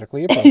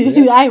thematically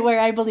appropriate. Where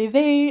I believe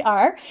they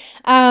are.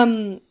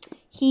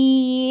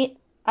 He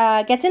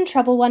gets in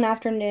trouble one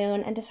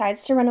afternoon and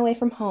decides to run away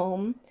from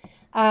home.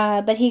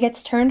 But he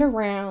gets turned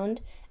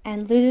around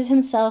and loses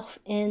himself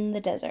in the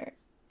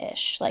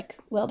desert-ish, like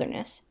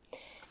wilderness.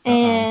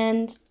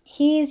 And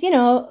he's,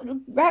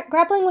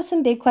 grappling with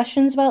some big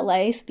questions about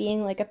life,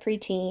 being like a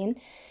preteen.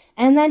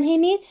 And then he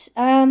meets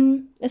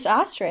this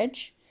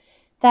ostrich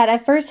that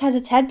at first has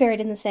its head buried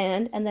in the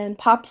sand and then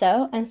pops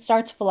out and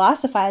starts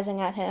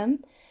philosophizing at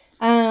him.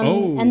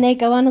 And they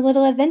go on a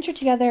little adventure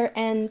together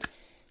and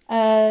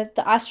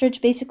the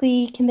ostrich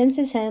basically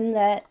convinces him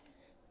that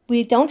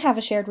we don't have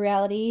a shared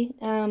reality,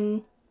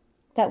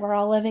 that we're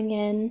all living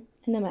in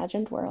an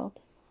imagined world.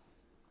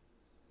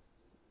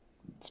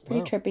 It's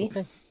pretty trippy.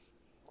 Okay.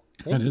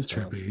 That is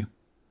trippy.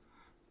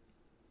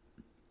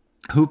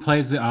 Who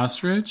plays the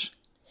ostrich?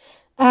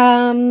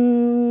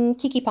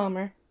 Kiki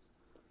Palmer.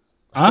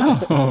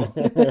 Oh,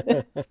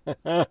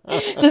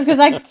 Just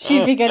because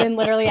she'd be good in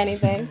literally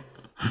anything.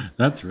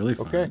 that's really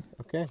fun.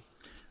 Okay.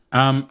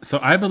 So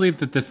I believe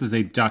that this is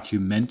a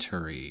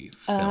documentary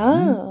film.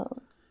 Oh.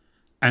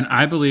 And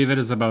I believe it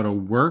is about a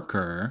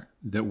worker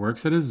that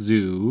works at a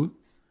zoo.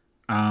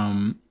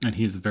 And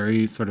he's a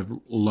very sort of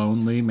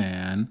lonely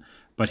man.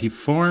 But he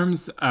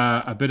forms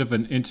a bit of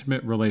an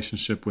intimate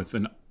relationship with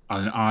an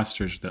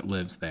ostrich that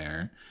lives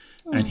there.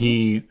 Oh. And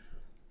he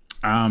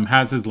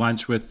has his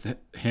lunch with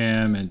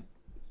him and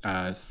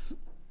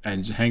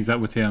hangs out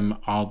with him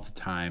all the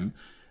time.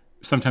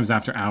 Sometimes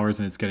after hours,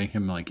 and it's getting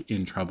him like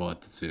in trouble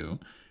at the zoo.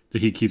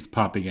 That he keeps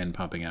popping in,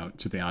 popping out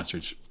to the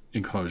ostrich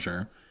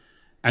enclosure.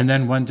 And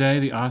then one day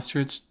the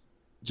ostrich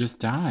just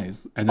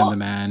dies. And then the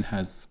man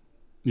has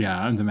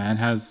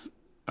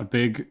a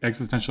big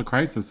existential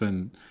crisis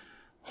and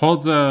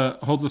holds a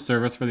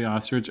service for the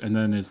ostrich, and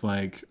then is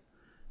like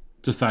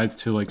decides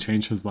to like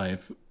change his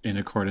life in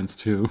accordance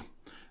to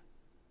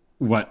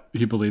what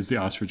he believes the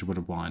ostrich would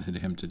have wanted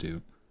him to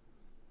do.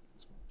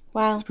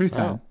 Wow. It's pretty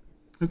sad. Wow.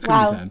 It's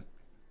gonna be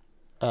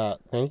sad.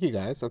 Thank you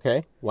guys.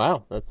 Okay.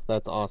 Wow.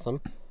 That's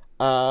awesome.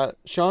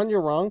 Sean,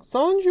 you're wrong.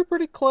 Sanj, you're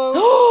pretty close.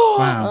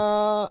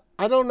 Wow.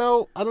 I don't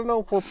know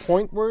if we're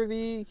point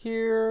worthy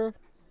here.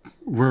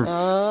 We're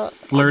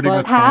flirting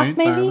with half, points,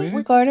 maybe? are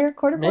we? Quarter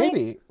point?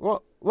 Maybe.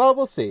 Well,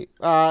 we'll see.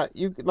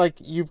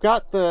 You've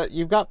got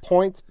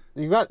points.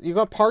 You've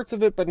got parts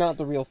of it, but not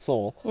the real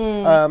soul.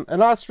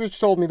 An ostrich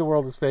told me the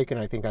world is fake, and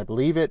I think I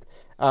believe it.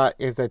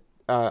 Is a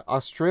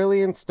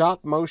Australian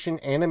stop motion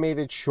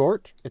animated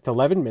short. It's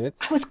 11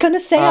 minutes. I was going to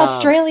say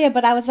Australia,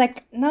 but I was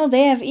like, no,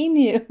 they have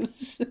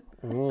emus.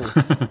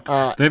 They've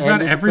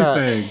got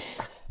everything.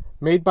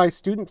 Made by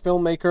student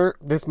filmmaker.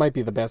 This might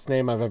be the best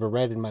name I've ever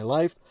read in my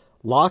life.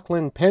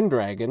 Lachlan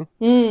Pendragon.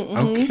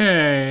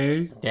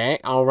 Okay. Okay,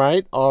 all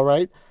right.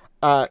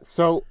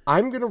 So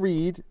I'm going to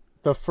read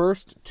the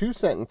first 2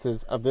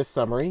 sentences of this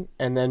summary,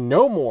 and then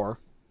no more,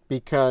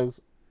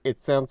 because it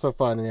sounds so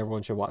fun and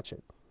everyone should watch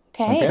it.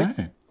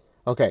 Okay.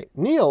 Okay,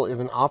 Neil is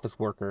an office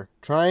worker,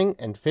 trying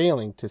and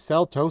failing to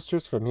sell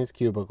toasters from his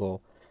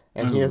cubicle,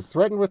 and he is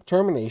threatened with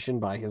termination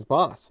by his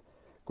boss.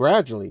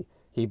 Gradually,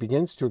 he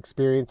begins to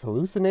experience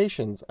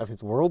hallucinations of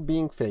his world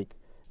being fake,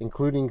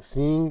 including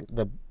seeing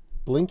the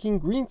blinking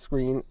green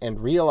screen and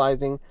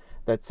realizing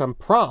that some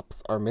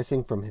props are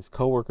missing from his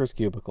coworkers'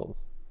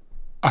 cubicles.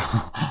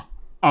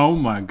 Oh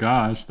my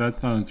gosh, that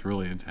sounds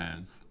really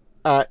intense.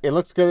 It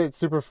looks good. It's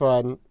super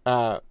fun.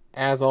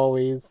 As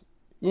always,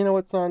 you know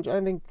what, Sanj? I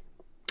think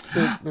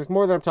there's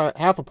more than I'm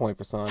talking. Half a point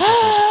for Sanj.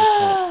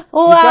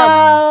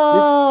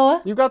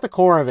 Wow! You got the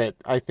core of it,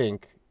 I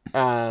think.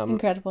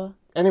 Incredible.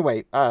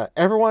 Anyway,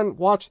 everyone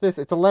watch this.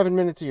 It's 11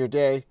 minutes of your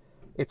day.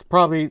 It's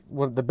probably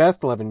one of the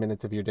best 11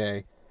 minutes of your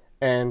day.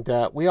 And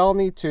we all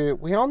need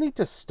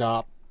to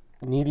stop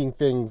needing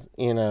things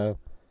in a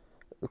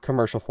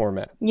commercial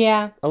format.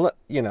 Yeah.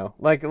 You know,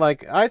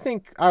 like I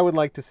think I would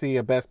like to see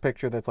a best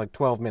picture that's like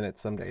 12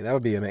 minutes someday. That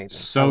would be amazing.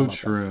 So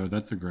true.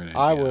 That's a great idea.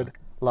 I would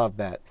love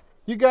that.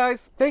 You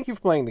guys, thank you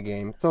for playing the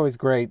game. It's always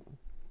great.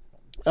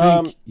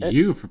 Thank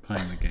you for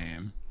playing the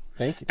game.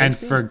 Thank you. And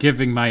for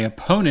giving my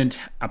opponent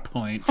a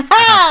point.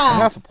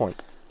 Half a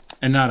point.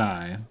 And not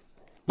I.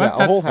 But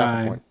yeah, a whole that's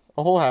half a point.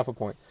 A whole half a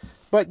point.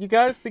 But you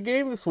guys, the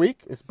game this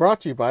week is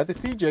brought to you by the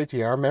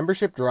CJTR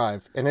Membership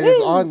Drive. And it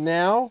is on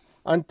now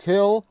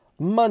until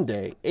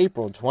Monday,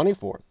 April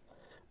 24th.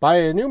 Buy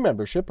a new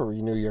membership or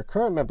renew your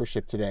current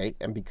membership today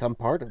and become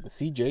part of the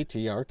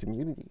CJTR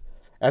community.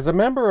 As a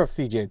member of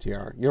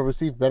CJTR, you'll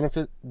receive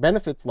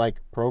benefits like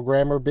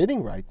programmer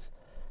bidding rights,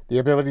 the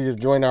ability to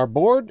join our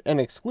board,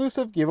 and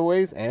exclusive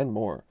giveaways, and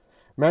more.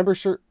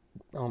 Memberships.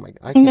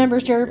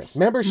 Memberships.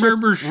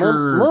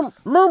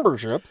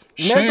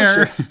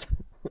 Share.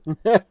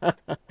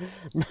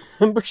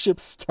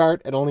 Memberships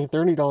start at only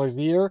 $30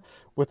 a year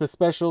with a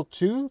special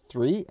 2,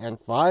 3, and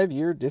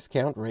 5-year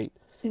discount rate.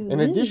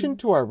 In addition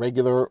to our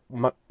regular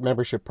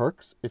membership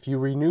perks, if you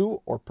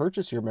renew or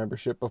purchase your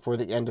membership before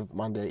the end of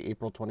Monday,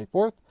 April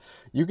 24th,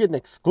 you get an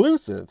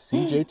exclusive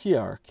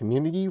CJTR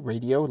Community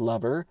Radio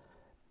Lover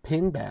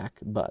pinback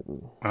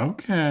button.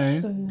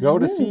 Okay. Go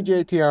to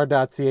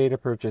cjtr.ca to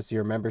purchase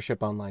your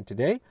membership online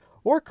today,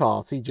 or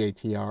call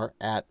CJTR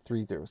at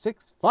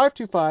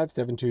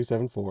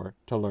 306-525-7274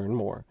 to learn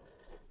more.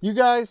 You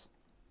guys,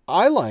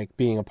 I like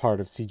being a part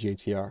of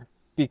CJTR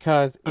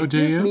because it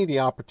gives me the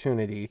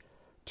opportunity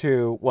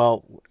to,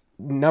 well,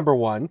 number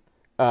one,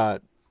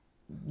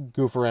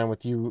 goof around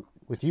with you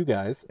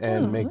guys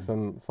and make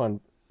some fun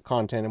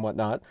content and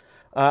whatnot.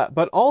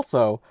 But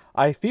also,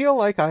 I feel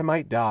like I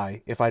might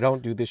die if I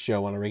don't do this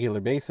show on a regular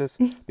basis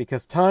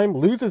because time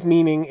loses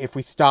meaning if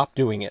we stop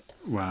doing it.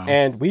 Wow.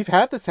 And we've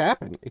had this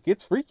happen. It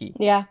gets freaky.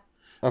 Yeah.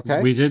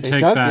 Okay, We did It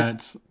take does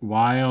that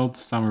wild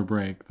summer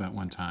break that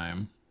one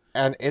time.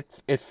 and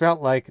it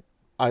felt like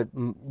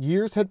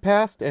years had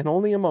passed and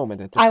only a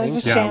moment at the I same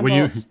was time. a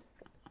Yeah, shambles.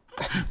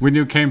 when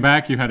you came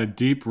back, you had a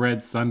deep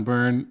red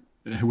sunburn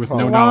with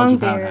no Oh. knowledge Long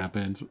of how it beard.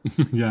 happened.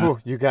 Yeah. Whew,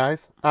 you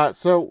guys.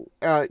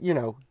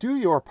 Do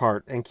your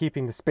part in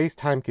keeping the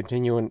space-time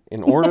continuum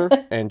in order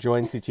and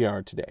join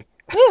CTR today.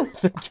 Woo,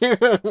 Thank you.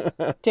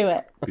 do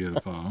it.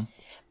 Beautiful.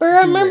 For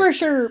a Do it.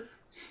 membership.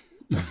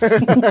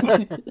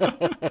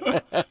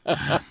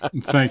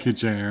 Thank you,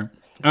 Jer.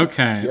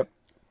 Okay. Yep.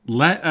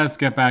 Let us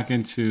get back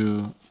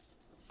into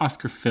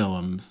Oscar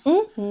films.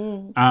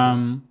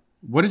 Mm-hmm.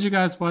 What did you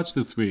guys watch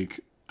this week?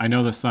 I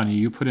know that Sonia,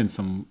 you put in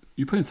some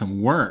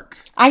work.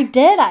 I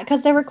did,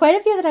 because there were quite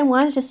a few that I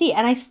wanted to see,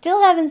 and I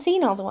still haven't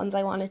seen all the ones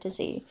I wanted to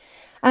see.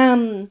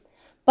 But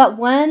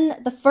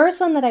the first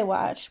one that I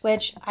watched,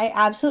 which I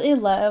absolutely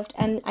loved,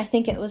 and I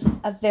think it was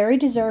a very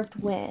deserved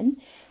win,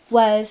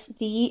 was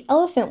The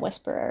Elephant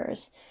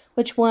Whisperers,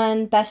 which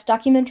won Best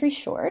Documentary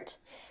Short.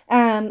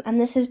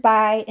 And this is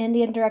by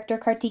Indian director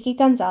Kartiki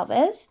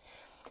Gonsalves.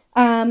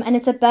 And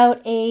it's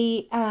about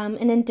an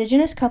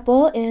indigenous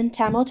couple in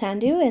Tamil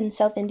Nadu in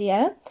South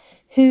India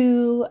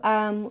who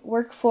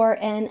work for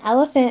an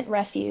elephant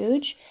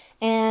refuge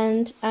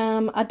and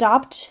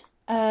adopt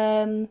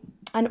an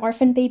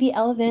orphan baby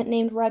elephant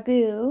named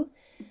Raghu,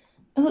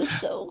 who's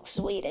so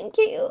sweet and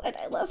cute, and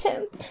I love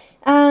him.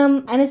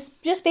 And it's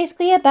just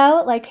basically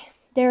about like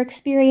their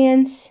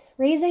experience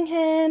raising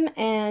him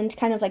and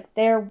kind of like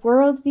their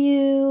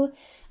worldview.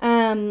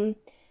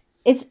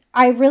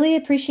 I really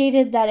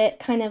appreciated that it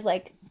kind of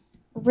like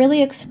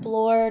really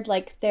explored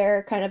like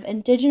their kind of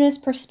indigenous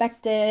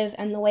perspective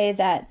and the way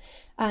that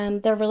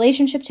their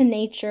relationship to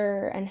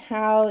nature and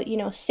how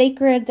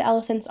sacred the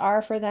elephants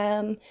are for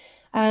them.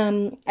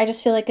 I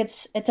just feel like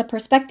it's a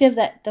perspective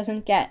that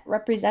doesn't get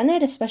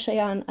represented, especially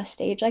on a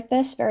stage like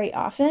this, very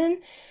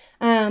often.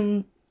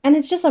 And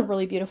it's just a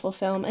really beautiful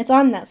film. It's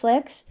on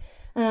Netflix.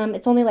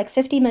 It's only like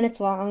 50 minutes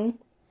long,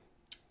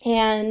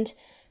 and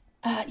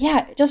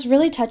just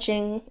really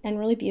touching and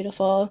really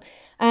beautiful.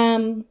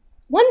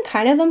 One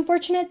kind of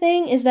unfortunate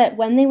thing is that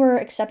when they were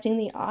accepting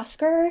the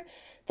Oscar,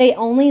 they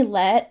only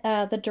let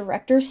the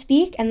director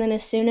speak, and then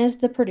as soon as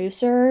the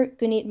producer,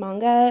 Gunit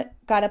Manga,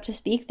 got up to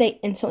speak, they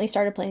instantly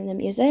started playing the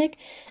music.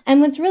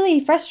 And what's really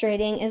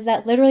frustrating is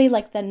that literally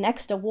like the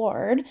next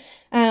award,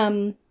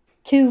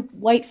 two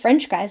white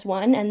French guys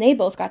won, and they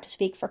both got to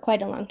speak for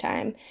quite a long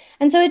time.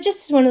 And so it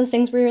just is one of those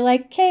things where you're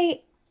like,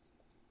 okay,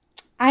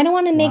 I don't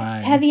want to make Why?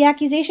 heavy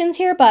accusations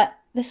here, but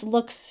this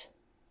looks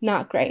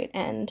not great.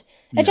 And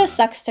it just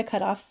sucks to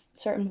cut off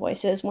certain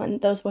voices when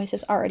those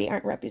voices already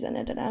aren't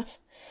represented enough.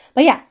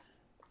 But yeah,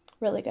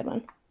 really good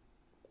one.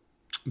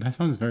 That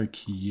sounds very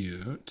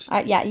cute.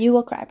 Yeah, you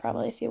will cry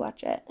probably if you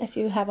watch it, if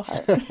you have a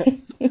heart.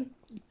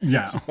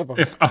 Yeah.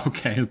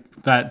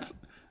 That's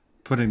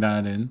putting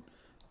that in.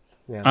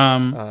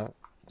 Yeah.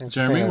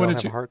 Jeremy, what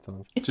did you? Heart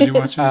song. Did you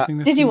watch anything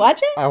this Did you week?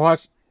 watch it? I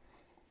watched.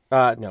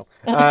 No.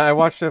 I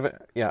watched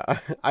yeah,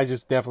 I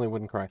just definitely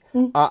wouldn't cry.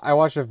 I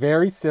watched a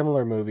very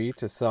similar movie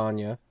to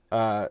Sonya.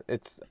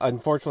 It's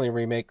unfortunately a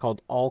remake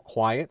called All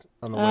Quiet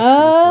on the Western Front.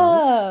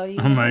 Oh,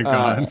 Oh my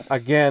god.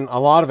 Again, a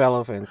lot of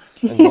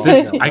elephants involved.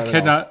 This No, I not at all.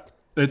 cannot.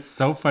 It's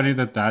so funny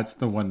that that's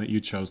the one that you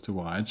chose to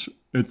watch.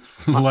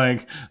 It's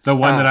like the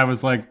one that I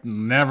was like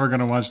never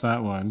gonna watch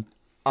that one.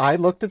 I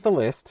looked at the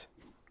list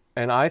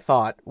and I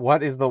thought,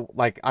 what is the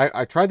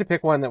I tried to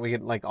pick one that we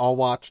could like all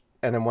watch,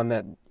 and then one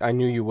that I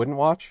knew you wouldn't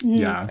watch,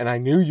 Yeah, and I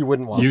knew you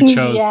wouldn't watch. you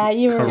chose Yeah,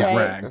 you were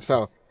right. correct.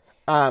 So,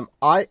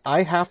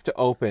 I have to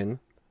open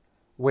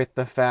with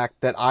the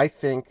fact that I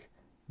think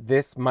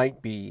this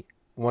might be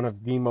one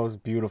of the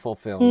most beautiful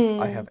films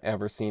I have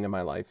ever seen in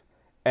my life,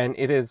 and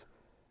it is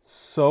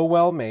so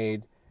well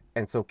made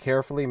and so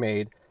carefully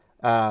made.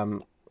 Now,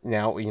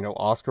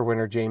 Oscar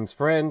winner James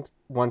Friend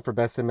won for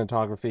Best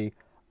Cinematography.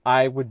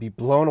 I would be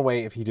blown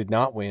away if he did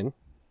not win,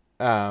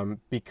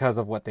 because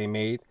of what they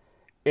made.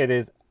 It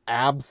is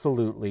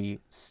absolutely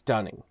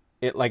stunning.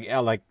 It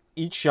like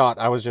each shot,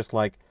 I was just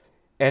like,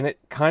 and it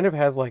kind of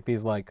has like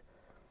these like.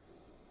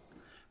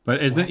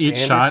 But isn't Wes each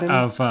shot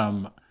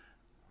Anderson? of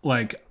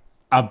like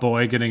a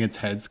boy getting its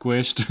head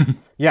squished?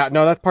 Yeah,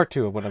 no, that's part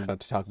 2 of what I'm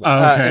about to talk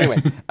about. Oh, okay. Anyway,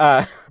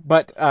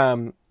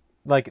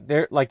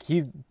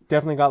 he's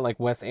definitely got like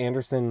Wes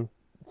Anderson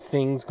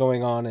things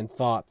going on and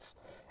thoughts,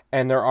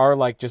 and there are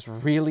like just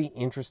really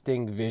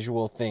interesting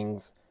visual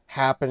things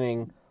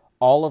happening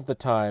all of the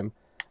time.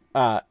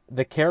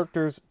 The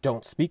characters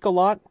don't speak a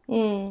lot.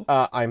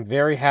 I'm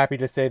very happy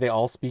to say they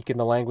all speak in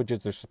the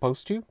languages they're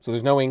supposed to, so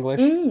there's no English.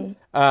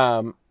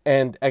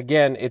 And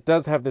again, it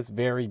does have this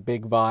very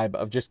big vibe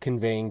of just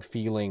conveying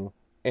feeling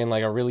in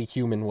like a really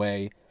human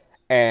way,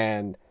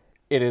 and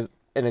it is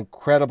an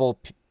incredible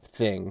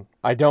thing.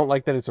 I don't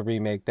like that it's a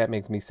remake. That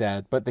makes me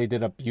sad, but they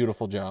did a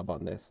beautiful job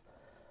on this.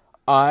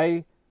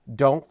 I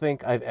don't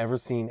think I've ever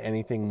seen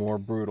anything more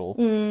brutal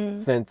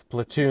since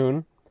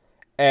Platoon,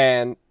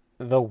 and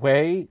the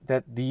way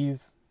that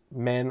these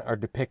men are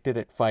depicted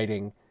at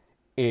fighting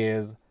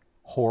is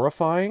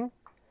horrifying,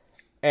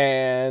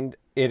 and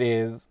it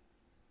is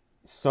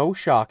so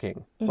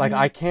shocking. Like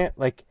I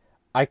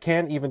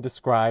can't even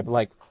describe,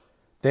 like,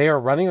 they are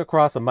running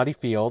across a muddy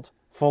field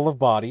full of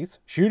bodies,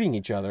 shooting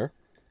each other.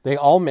 They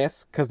all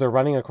miss because they're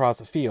running across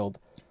a field.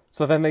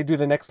 So then they do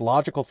the next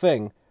logical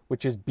thing,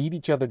 which is beat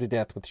each other to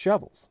death with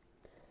shovels.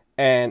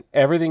 And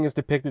everything is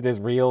depicted as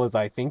real as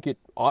I think it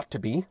ought to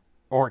be,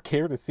 or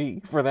care to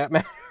see, for that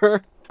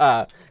matter.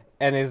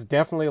 And is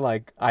definitely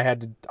like I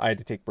had to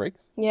take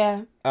breaks.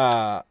 Yeah.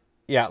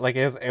 Yeah, like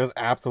it was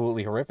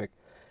absolutely horrific.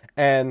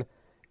 And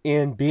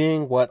in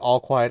being what All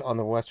Quiet on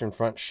the Western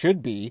Front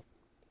should be,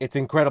 it's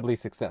incredibly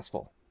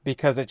successful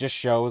because it just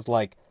shows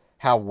like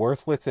how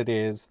worthless it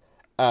is.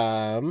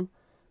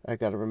 I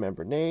got to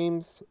remember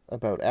names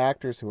about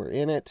actors who are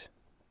in it.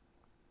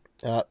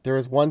 There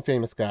is one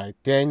famous guy,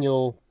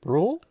 Daniel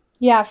Bruhl.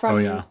 Yeah, from Oh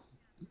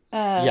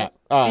yeah.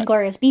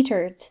 Inglourious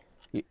Basterds.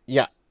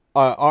 Yeah.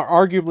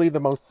 Arguably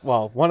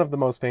one of the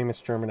most famous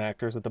German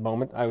actors at the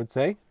moment, I would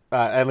say,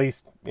 at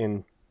least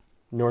in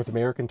North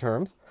American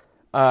terms.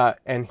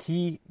 And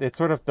it's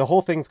sort of, the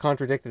whole thing's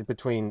contradicted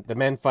between the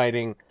men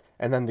fighting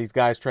and then these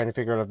guys trying to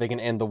figure out if they can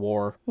end the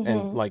war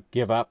and like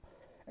give up.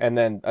 And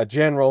then a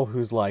general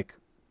who's like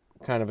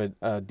kind of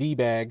a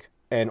D-bag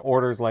and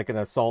orders like an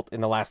assault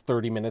in the last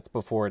 30 minutes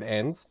before it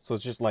ends. So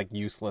it's just like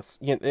useless.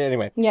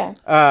 Anyway. Yeah.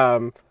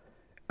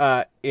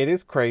 It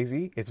is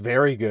crazy. It's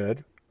very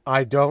good.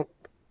 I don't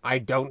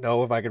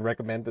know if I can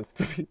recommend this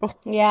to people.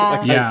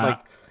 Yeah. Yeah.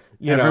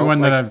 You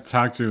Everyone know, that I've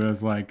talked to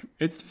is like,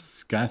 it's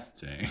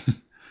disgusting.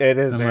 it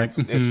is. I'm like,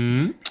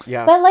 it's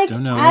yeah. But like,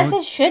 Don't know. as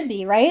it should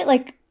be, right?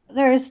 Like,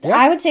 Yeah.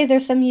 I would say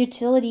there's some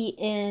utility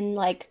in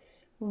like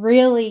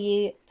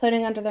really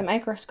putting under the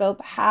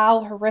microscope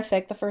how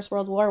horrific the First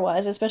World War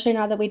was, especially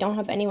now that we don't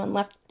have anyone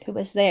left who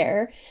was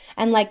there.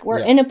 And like, we're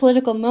in a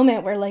political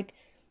moment where like,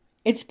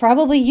 it's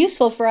probably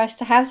useful for us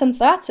to have some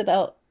thoughts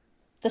about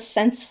the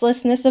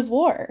senselessness of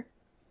war.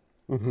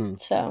 Mm-hmm.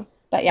 So,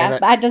 but yeah,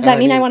 does And that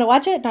mean I mean, want to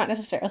watch it? Not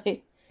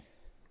necessarily.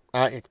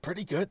 It's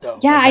pretty good though.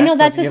 Yeah, Like, I know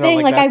that's the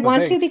thing. Like, that's I the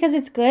want thing. to because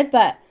it's good,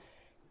 but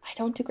I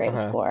don't do great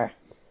with gore.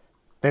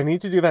 They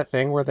need to do that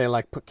thing where they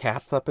like put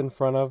cats up in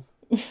front of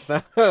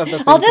the I'll things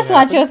just that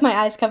watch happen. it with my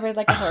eyes covered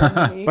like a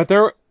horror movie. But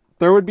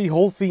there would be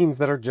whole scenes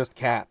that are just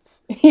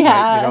cats.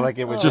 Yeah. You know, like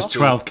it would Just be-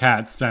 12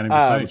 cats standing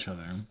beside each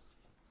other.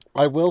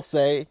 I will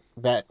say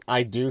that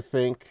I do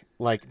think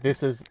like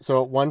this is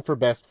so it won for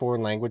best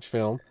foreign language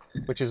film,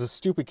 which is a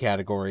stupid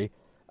category.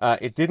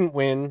 It didn't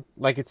win.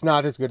 Like it's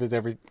not as good as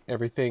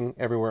everything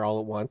everywhere all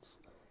at once.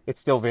 It's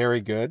still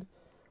very good,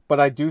 but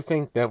I do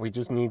think that we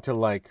just need to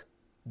like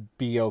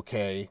be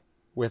okay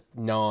with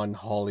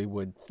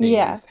non-Hollywood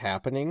things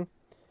happening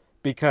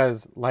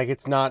because like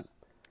it's not.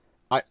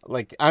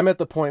 I'm at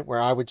the point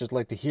where I would just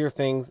like to hear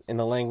things in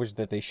the language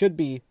that they should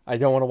be. I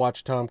don't want to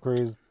watch Tom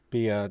Cruise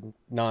be a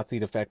Nazi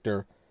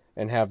defector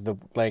and have the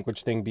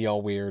language thing be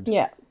all weird.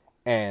 Yeah.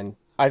 And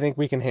I think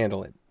we can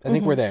handle it. I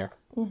think we're there.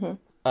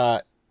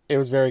 It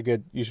was very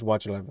good. You should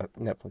watch it on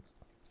Netflix.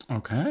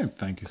 Okay,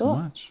 thank you so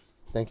much.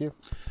 Thank you.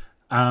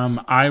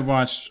 I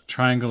watched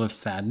Triangle of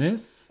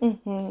Sadness,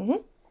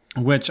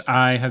 which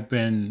I have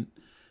been.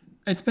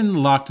 It's been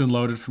locked and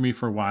loaded for me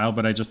for a while,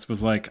 but I just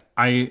was like,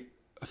 I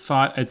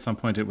thought at some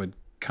point it would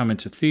come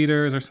into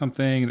theaters or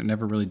something, and it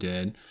never really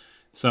did.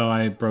 So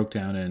I broke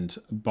down and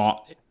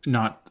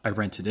I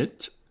rented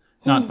it,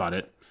 not bought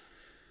it.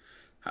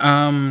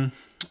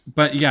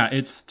 But yeah,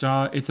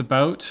 it's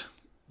about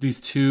these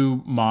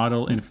two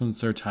model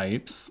influencer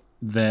types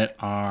that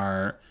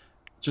are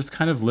just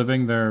kind of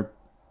living their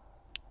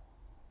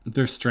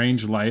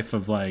strange life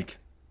of like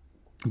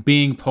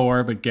being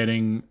poor but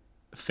getting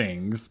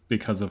things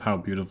because of how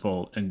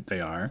beautiful they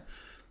are.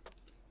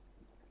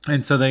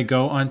 And so they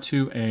go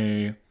onto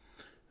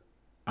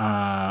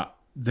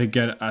they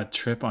get a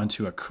trip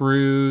onto a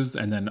cruise,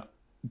 and then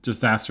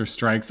disaster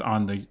strikes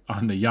on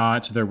the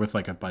yacht. They're with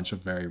like a bunch of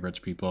very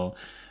rich people,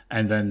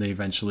 and then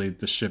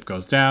the ship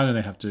goes down and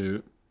they have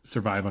to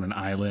survive on an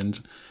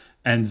island.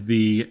 And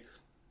the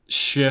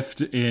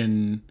shift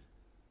in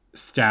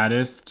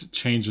status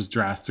changes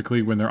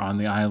drastically when they're on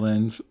the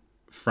island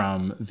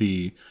from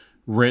the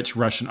rich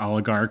Russian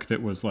oligarch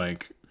that was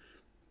like,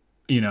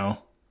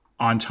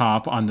 on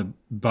top on the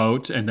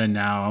boat, and then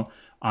now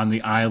on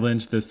the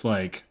island, this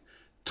like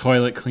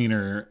toilet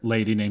cleaner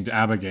lady named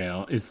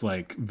Abigail is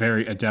like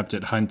very adept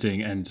at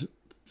hunting and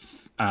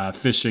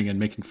fishing and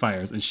making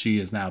fires, and she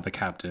is now the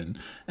captain,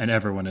 and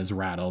everyone is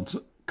rattled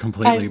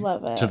completely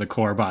to the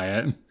core by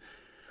it.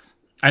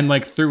 And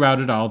like throughout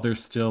it all,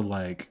 there's still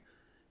like,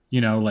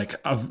 like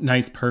a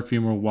nice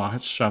perfume will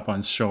wash up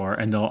on shore,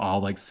 and they'll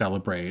all like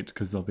celebrate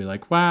because they'll be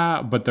like,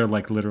 wow, but they're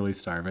like literally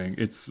starving.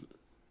 It's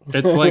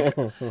like,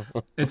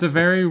 it's a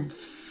very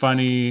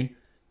funny,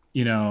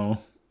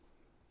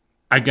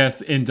 I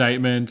guess,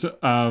 indictment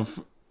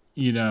of,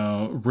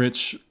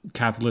 rich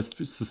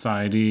capitalist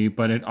society,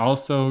 but it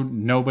also,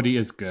 nobody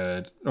is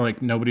good, or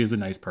like nobody is a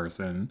nice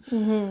person.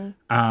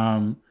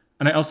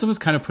 And I also was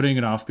kind of putting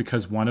it off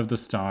because one of the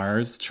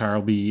stars,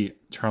 Charlie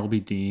B.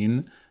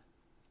 Dean,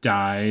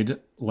 died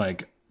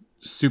like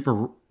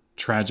super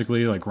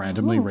tragically, like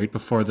randomly, right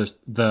before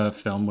the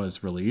film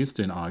was released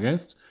in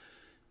August.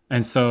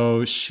 And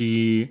so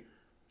she,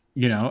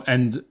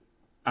 and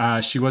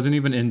she wasn't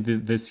even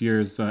in this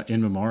year's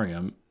In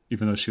Memoriam,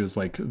 even though she was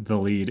like the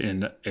lead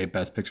in a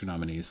Best Picture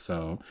nominee.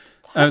 So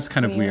that was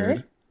kind of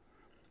weird.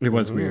 It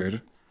was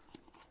weird.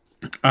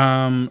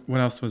 What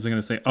else was I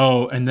going to say?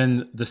 Oh, and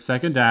then the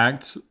second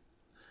act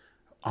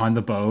on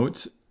the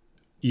boat,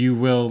 you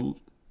will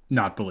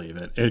not believe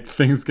it.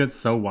 Things get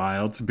so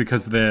wild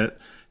because the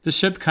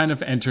ship kind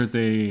of enters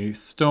a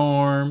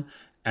storm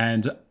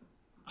and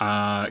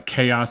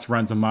chaos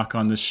runs amok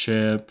on the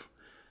ship.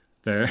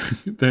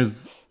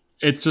 It's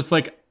just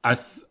like a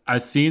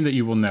scene that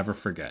you will never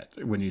forget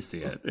when you see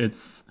it.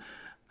 It's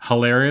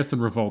hilarious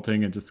and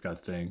revolting and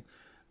disgusting.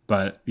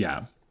 But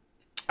yeah,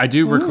 I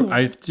do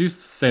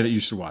say that you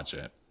should watch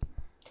it.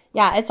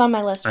 Yeah, it's on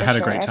my list for I had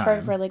sure. a great time. I've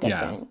heard really good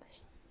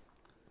things.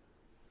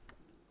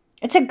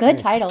 It's a good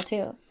title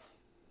too.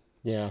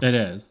 Yeah. It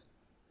is.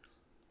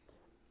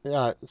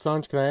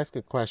 Sanj, can I ask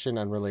a question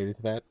unrelated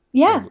to that?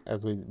 Yeah.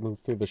 As we move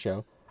through the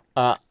show.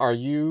 Are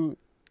you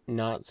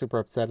not super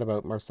upset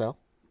about Marcel,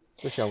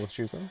 the Shell with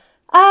Shoes on?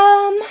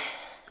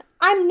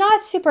 I'm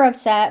not super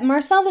upset.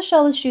 Marcel the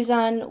Shell with Shoes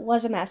On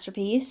was a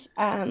masterpiece,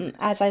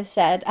 as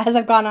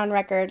I've gone on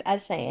record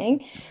as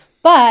saying.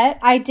 But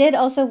I did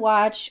also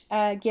watch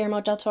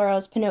Guillermo del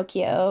Toro's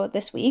Pinocchio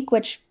this week,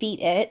 which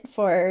beat it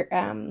for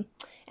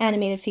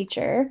animated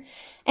feature.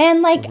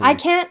 And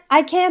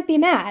I can't be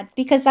mad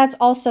because that's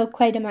also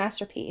quite a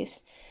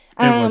masterpiece.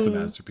 It was a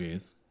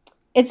masterpiece.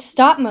 It's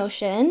stop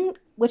motion,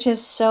 which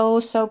is so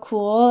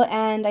cool,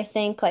 and I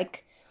think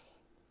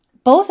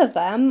both of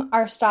them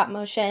are stop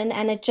motion,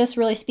 and it just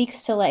really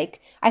speaks to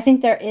I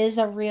think there is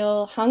a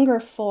real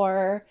hunger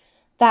for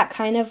that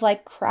kind of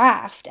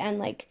craft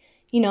and that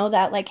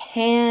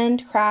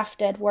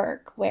handcrafted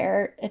work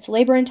where it's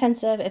labor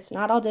intensive, it's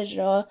not all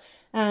digital,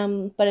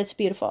 but it's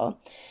beautiful.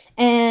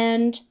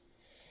 And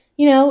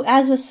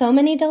as with so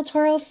many Del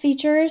Toro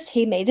features,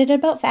 he made it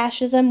about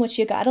fascism, which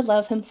you gotta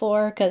love him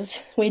for,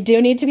 because we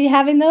do need to be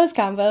having those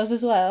combos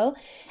as well.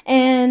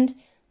 And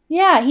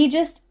yeah,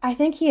 I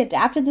think he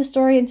adapted the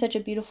story in such a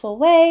beautiful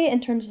way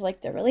in terms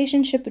of the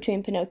relationship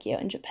between Pinocchio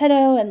and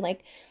Geppetto and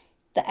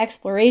the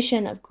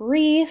exploration of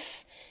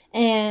grief.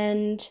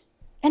 And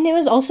it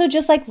was also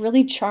just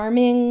really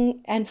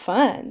charming and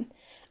fun.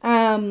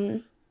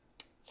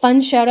 Fun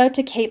shout out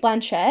to Cate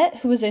Blanchett,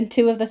 who was in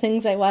 2 of the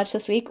things I watched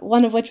this week,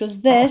 one of which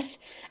was this,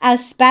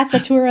 as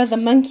Spazzatura the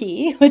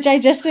monkey, which I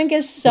just think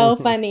is so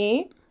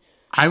funny.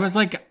 I was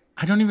I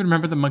don't even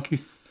remember the monkey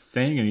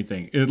saying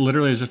anything. It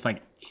literally is just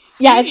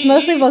yeah, it's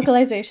mostly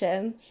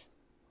vocalizations.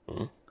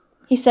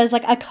 He says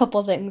a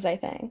couple things, I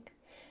think.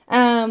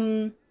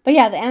 But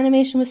yeah, the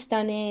animation was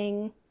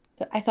stunning.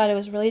 I thought it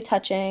was really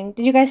touching.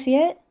 Did you guys see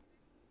it?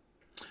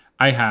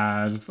 I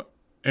have.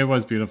 It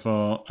was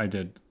beautiful. I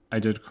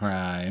did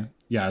cry.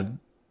 Yeah.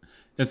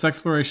 It's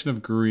exploration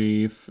of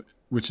grief,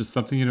 which is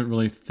something you don't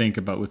really think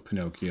about with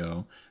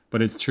Pinocchio.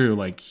 But it's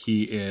true.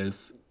 He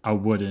is a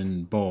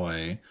wooden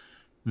boy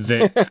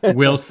that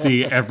will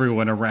see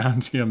everyone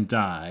around him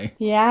die.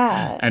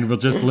 Yeah. And will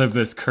just live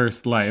this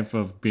cursed life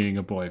of being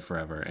a boy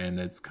forever. And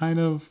it's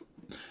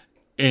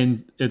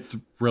it's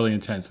really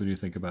intense when you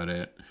think about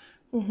it.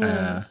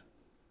 Mm-hmm.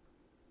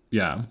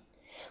 Yeah.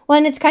 Well,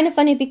 and it's kind of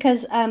funny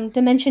because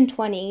Dimension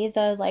 20,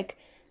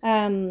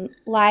 the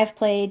live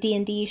play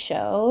D&D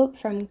show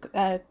from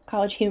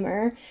College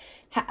Humor,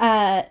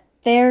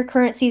 their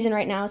current season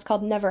right now is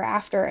called Never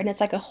After, and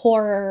it's a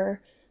horror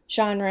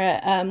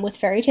genre with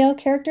fairy tale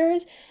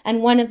characters,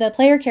 and one of the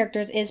player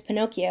characters is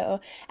Pinocchio.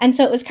 And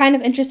so it was kind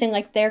of interesting,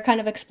 they're kind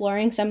of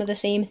exploring some of the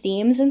same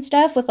themes and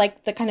stuff with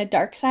the kind of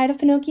dark side of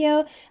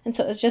Pinocchio. And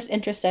so it was just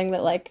interesting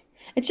that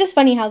it's just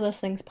funny how those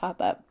things pop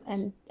up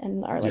and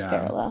are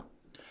parallel.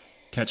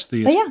 Catch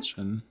the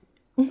attention.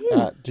 Yeah.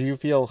 Mm-hmm. Do you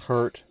feel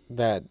hurt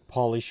that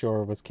Pauly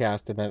Shore was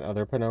cast in that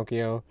other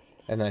Pinocchio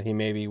and that he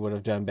maybe would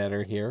have done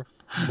better here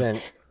than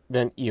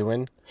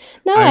Ewan?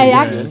 No, I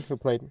actually... Who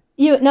played...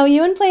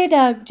 Ewan played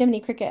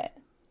Jiminy Cricket.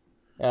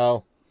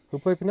 Oh, who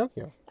played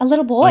Pinocchio? A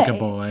little boy. Like a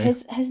boy.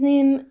 His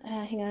name...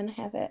 hang on,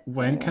 I have it.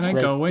 When can I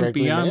go and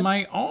be on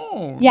my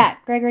own? Yeah,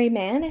 Gregory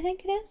Mann, I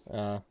think it is.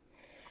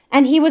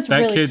 And he was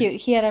really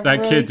cute. He had a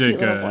really cute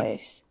little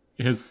voice.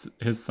 His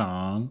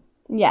song.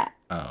 Yeah.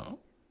 Oh,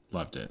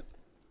 loved it.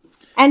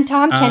 And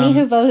Tom Kenny,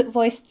 who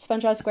voiced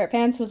SpongeBob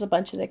SquarePants, was a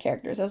bunch of the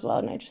characters as well,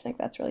 and I just think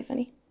that's really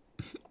funny.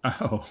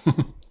 Oh,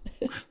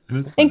 that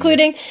is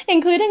funny.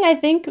 including I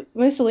think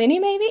Mussolini,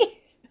 maybe.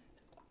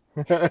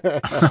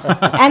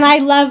 And I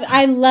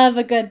love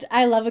a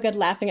good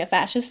laughing at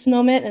fascists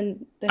moment,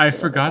 and I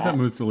forgot that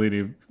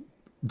Mussolini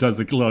does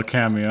a little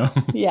cameo.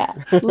 Yeah,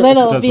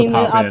 little being the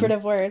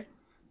operative word.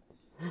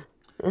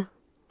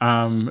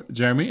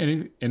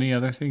 Jeremy, any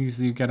other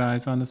things you get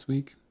eyes on this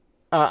week?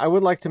 I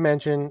would like to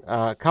mention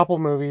a couple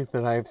movies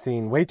that I've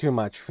seen way too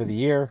much for the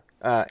year.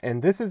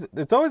 And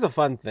it's always a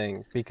fun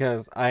thing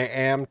because I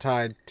am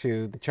tied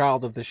to the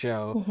child of the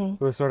show,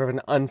 who is sort of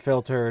an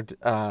unfiltered,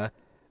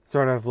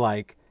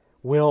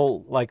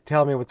 will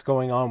tell me what's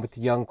going on with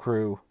the young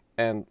crew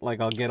and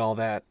like I'll get all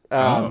that.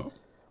 Oh.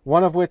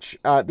 One of which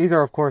these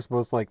are of course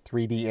both like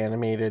 3D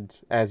animated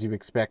as you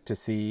expect to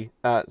see.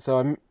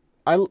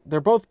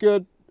 They're both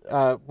good.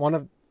 I'm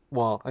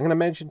gonna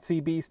mention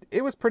Sea Beast.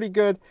 It was pretty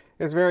good.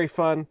 It was very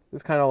fun.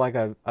 It's kind of like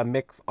a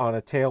mix on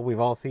a tale we've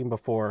all seen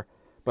before,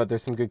 but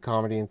there's some good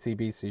comedy in Sea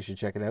Beast, so you should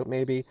check it out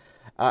maybe.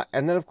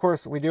 And then of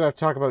course we do have to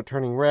talk about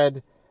Turning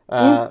Red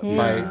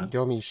by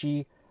Domi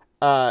Shi.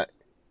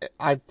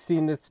 I've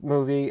seen this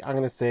movie, I'm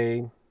gonna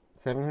say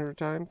 700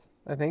 times,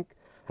 I think.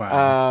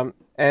 Wow.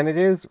 And it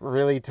is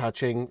really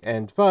touching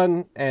and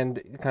fun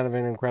and kind of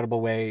an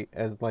incredible way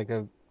as like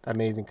a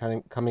amazing kind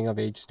of coming of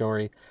age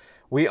story.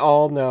 We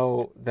all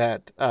know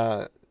that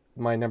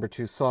my number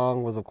 2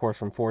 song was of course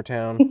from Four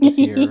Town this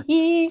year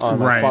on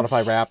my Right.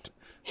 Spotify Wrapped.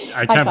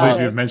 I can't believe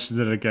Iconic. you've mentioned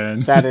it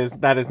again. That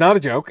is not a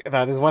joke.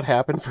 That is what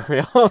happened for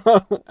real.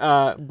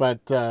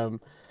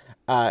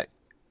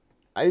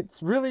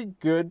 It's really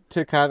good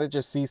to kind of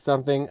just see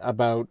something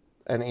about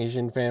an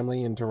Asian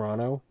family in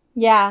Toronto.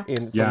 Yeah.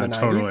 From Yeah, the 90s.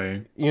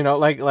 totally. You know,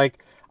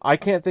 like I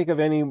can't think of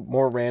any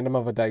more random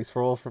of a dice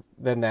roll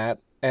than that.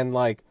 And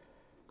like,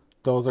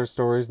 those are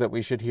stories that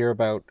we should hear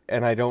about.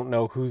 And I don't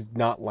know who's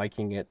not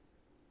liking it.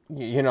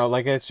 You know,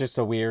 like it's just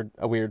a weird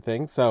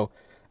thing. So,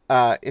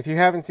 if you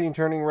haven't seen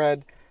Turning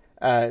Red,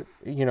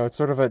 you know, it's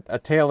sort of a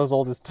tale as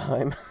old as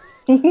time,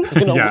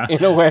 Yeah.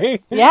 in a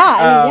way. Yeah.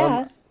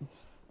 I mean,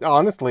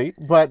 Honestly,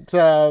 but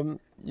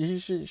you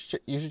should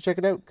check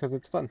it out because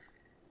it's fun.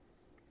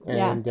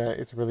 And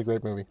it's a really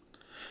great movie.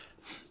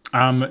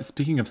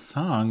 Speaking of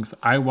songs,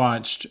 I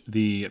watched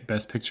the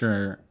best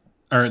picture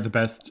or the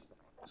best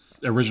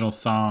original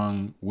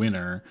song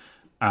winner.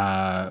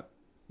 The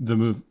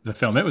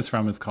film it was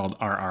from is called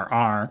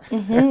RRR,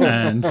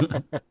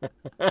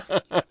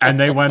 and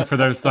they went for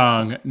their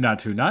song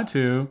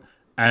Natu,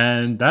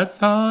 and that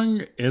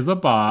song is a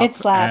bop. It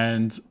slaps.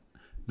 And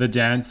the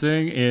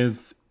dancing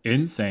is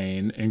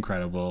insane,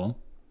 incredible.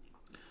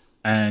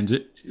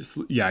 And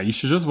yeah, you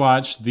should just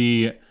watch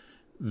the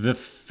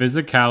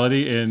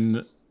physicality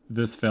in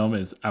this film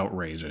is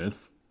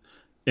outrageous.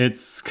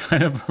 It's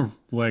kind of a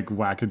like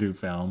wackadoo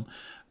film,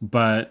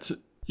 but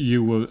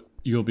you'll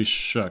be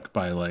shook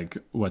by like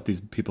what these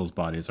people's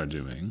bodies are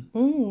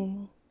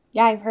doing.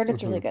 Yeah, I've heard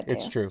it's really good too.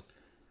 It's true.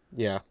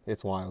 Yeah,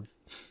 it's wild.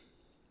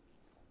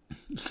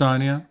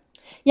 Sonia,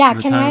 Yeah,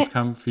 the can time I has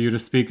come for you to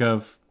speak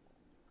of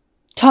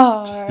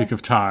Tar.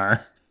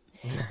 Tar.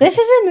 This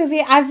is a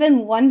movie I've been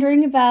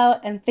wondering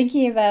about and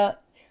thinking about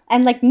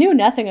and like knew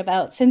nothing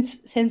about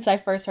since I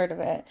first heard of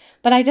it.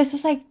 But I just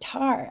was like,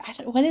 Tar,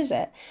 what is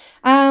it?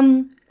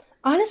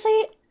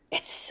 Honestly,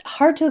 it's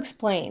hard to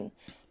explain.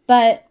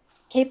 But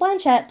Cate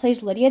Blanchett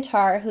plays Lydia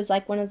Tarr, who's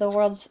like one of the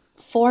world's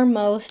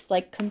foremost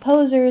like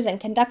composers and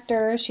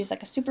conductors. She's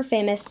like a super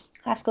famous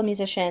classical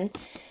musician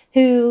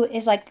who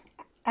is like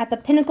at the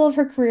pinnacle of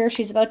her career.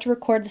 She's about to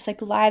record this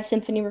like live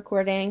symphony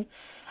recording.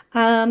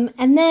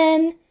 And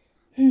then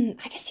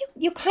I guess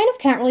you kind of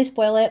can't really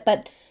spoil it,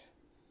 but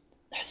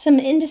some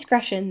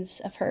indiscretions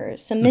of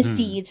hers, some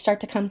misdeeds start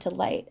to come to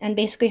light, and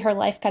basically her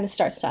life kind of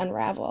starts to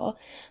unravel.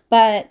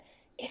 But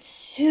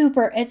it's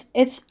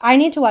I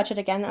need to watch it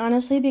again,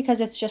 honestly,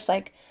 because it's just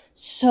like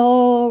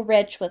so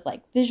rich with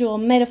like visual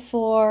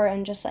metaphor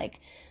and just like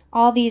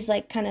all these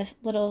like kind of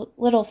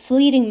little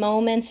fleeting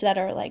moments that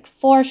are like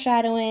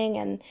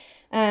foreshadowing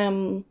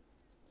and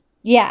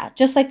yeah,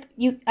 just like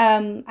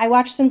I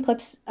watched some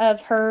clips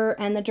of her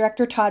and the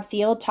director Todd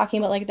Field talking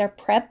about like their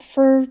prep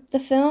for the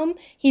film.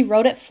 He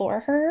wrote it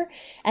for her,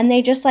 and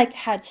they just like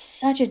had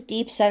such a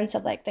deep sense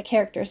of like the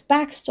character's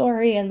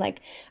backstory, and like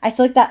I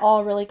feel like that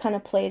all really kind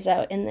of plays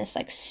out in this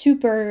like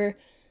super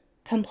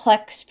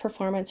complex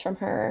performance from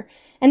her,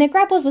 and it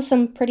grapples with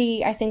some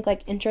pretty, I think,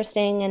 like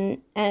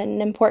interesting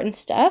and important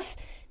stuff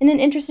in an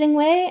interesting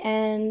way,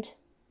 and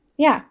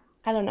yeah,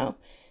 I don't know,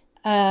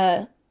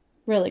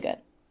 really good.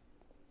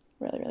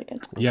 Really, really good.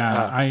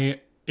 Yeah,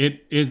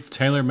 it is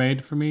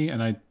tailor-made for me,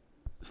 and I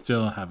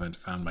still haven't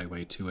found my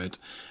way to it.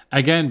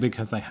 Again,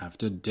 because I have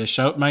to dish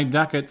out my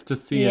ducats to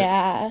see it.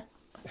 Yeah.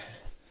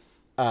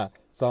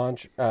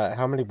 Sanj,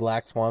 how many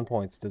Black Swan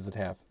points does it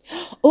have?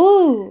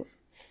 Ooh.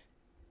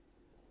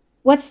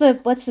 What's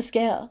the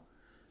scale?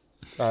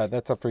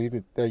 That's up for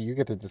you to you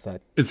get to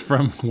decide. It's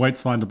from White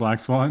Swan to Black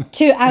Swan.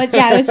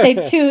 I would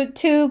say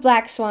two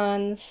black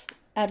swans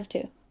out of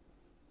 2.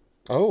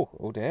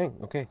 Oh, dang.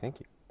 Okay, thank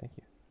you.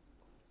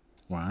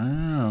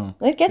 Wow.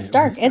 It gets It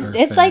dark. was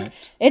It's like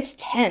perfect. it's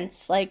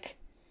tense. Like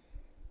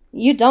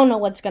you don't know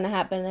what's gonna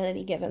happen at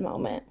any given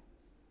moment.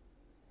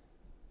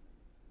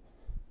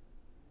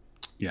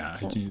 Yeah,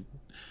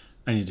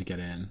 I need to get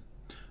in.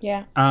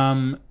 Yeah.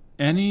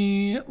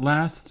 Any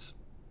last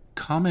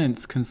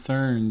comments,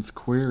 concerns,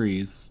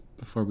 queries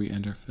before we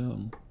end our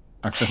film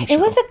show? It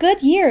was a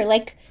good year.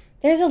 Like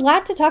there's a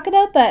lot to talk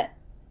about, but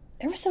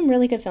there were some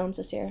really good films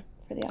this year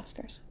for the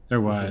Oscars. There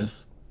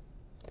was.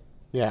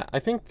 Yeah, I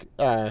think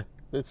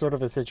it's sort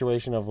of a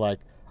situation of like,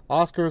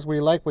 Oscars, we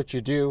like what you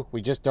do, we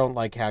just don't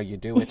like how you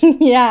do it.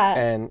 Yeah.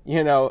 And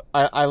you know,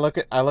 I look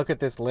at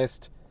this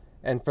list,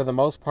 and for the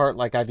most part,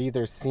 like I've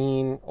either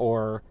seen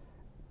or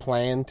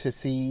plan to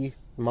see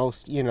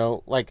most,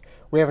 like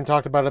we haven't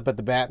talked about it, but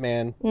the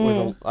Batman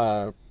was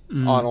on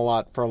a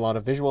lot for a lot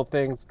of visual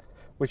things,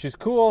 which is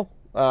cool.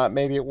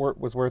 Maybe it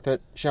was worth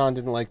it. Sean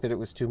didn't like that it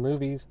was 2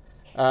 movies.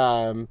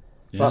 But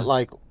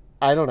like,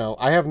 I don't know.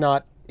 I have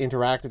not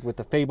interacted with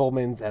the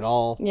Fablemans at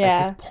all at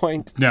this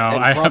point. No,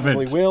 I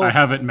haven't. Will. I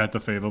haven't met the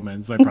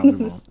Fablemans. I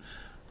probably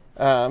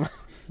won't.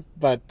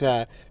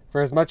 But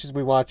for as much as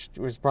we watched,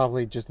 it was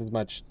probably just as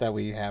much that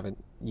we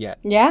haven't yet.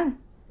 Yeah.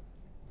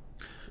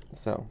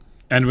 So.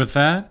 And with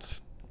that,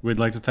 we'd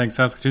like to thank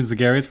Saskatoon's The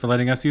Garys for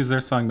letting us use their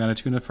song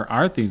Manituna for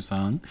our theme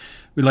song.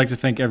 We'd like to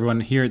thank everyone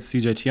here at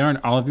CJTR and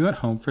all of you at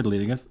home for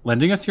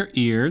lending us your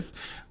ears.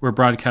 We're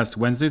broadcast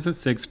Wednesdays at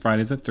 6,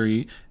 Fridays at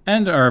 3,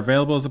 and are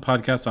available as a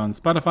podcast on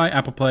Spotify,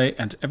 Apple Play,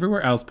 and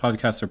everywhere else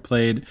podcasts are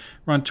played.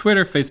 We're on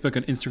Twitter, Facebook,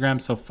 and Instagram,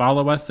 so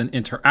follow us and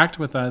interact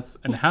with us,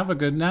 and have a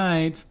good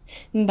night.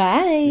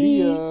 Bye.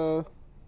 See ya.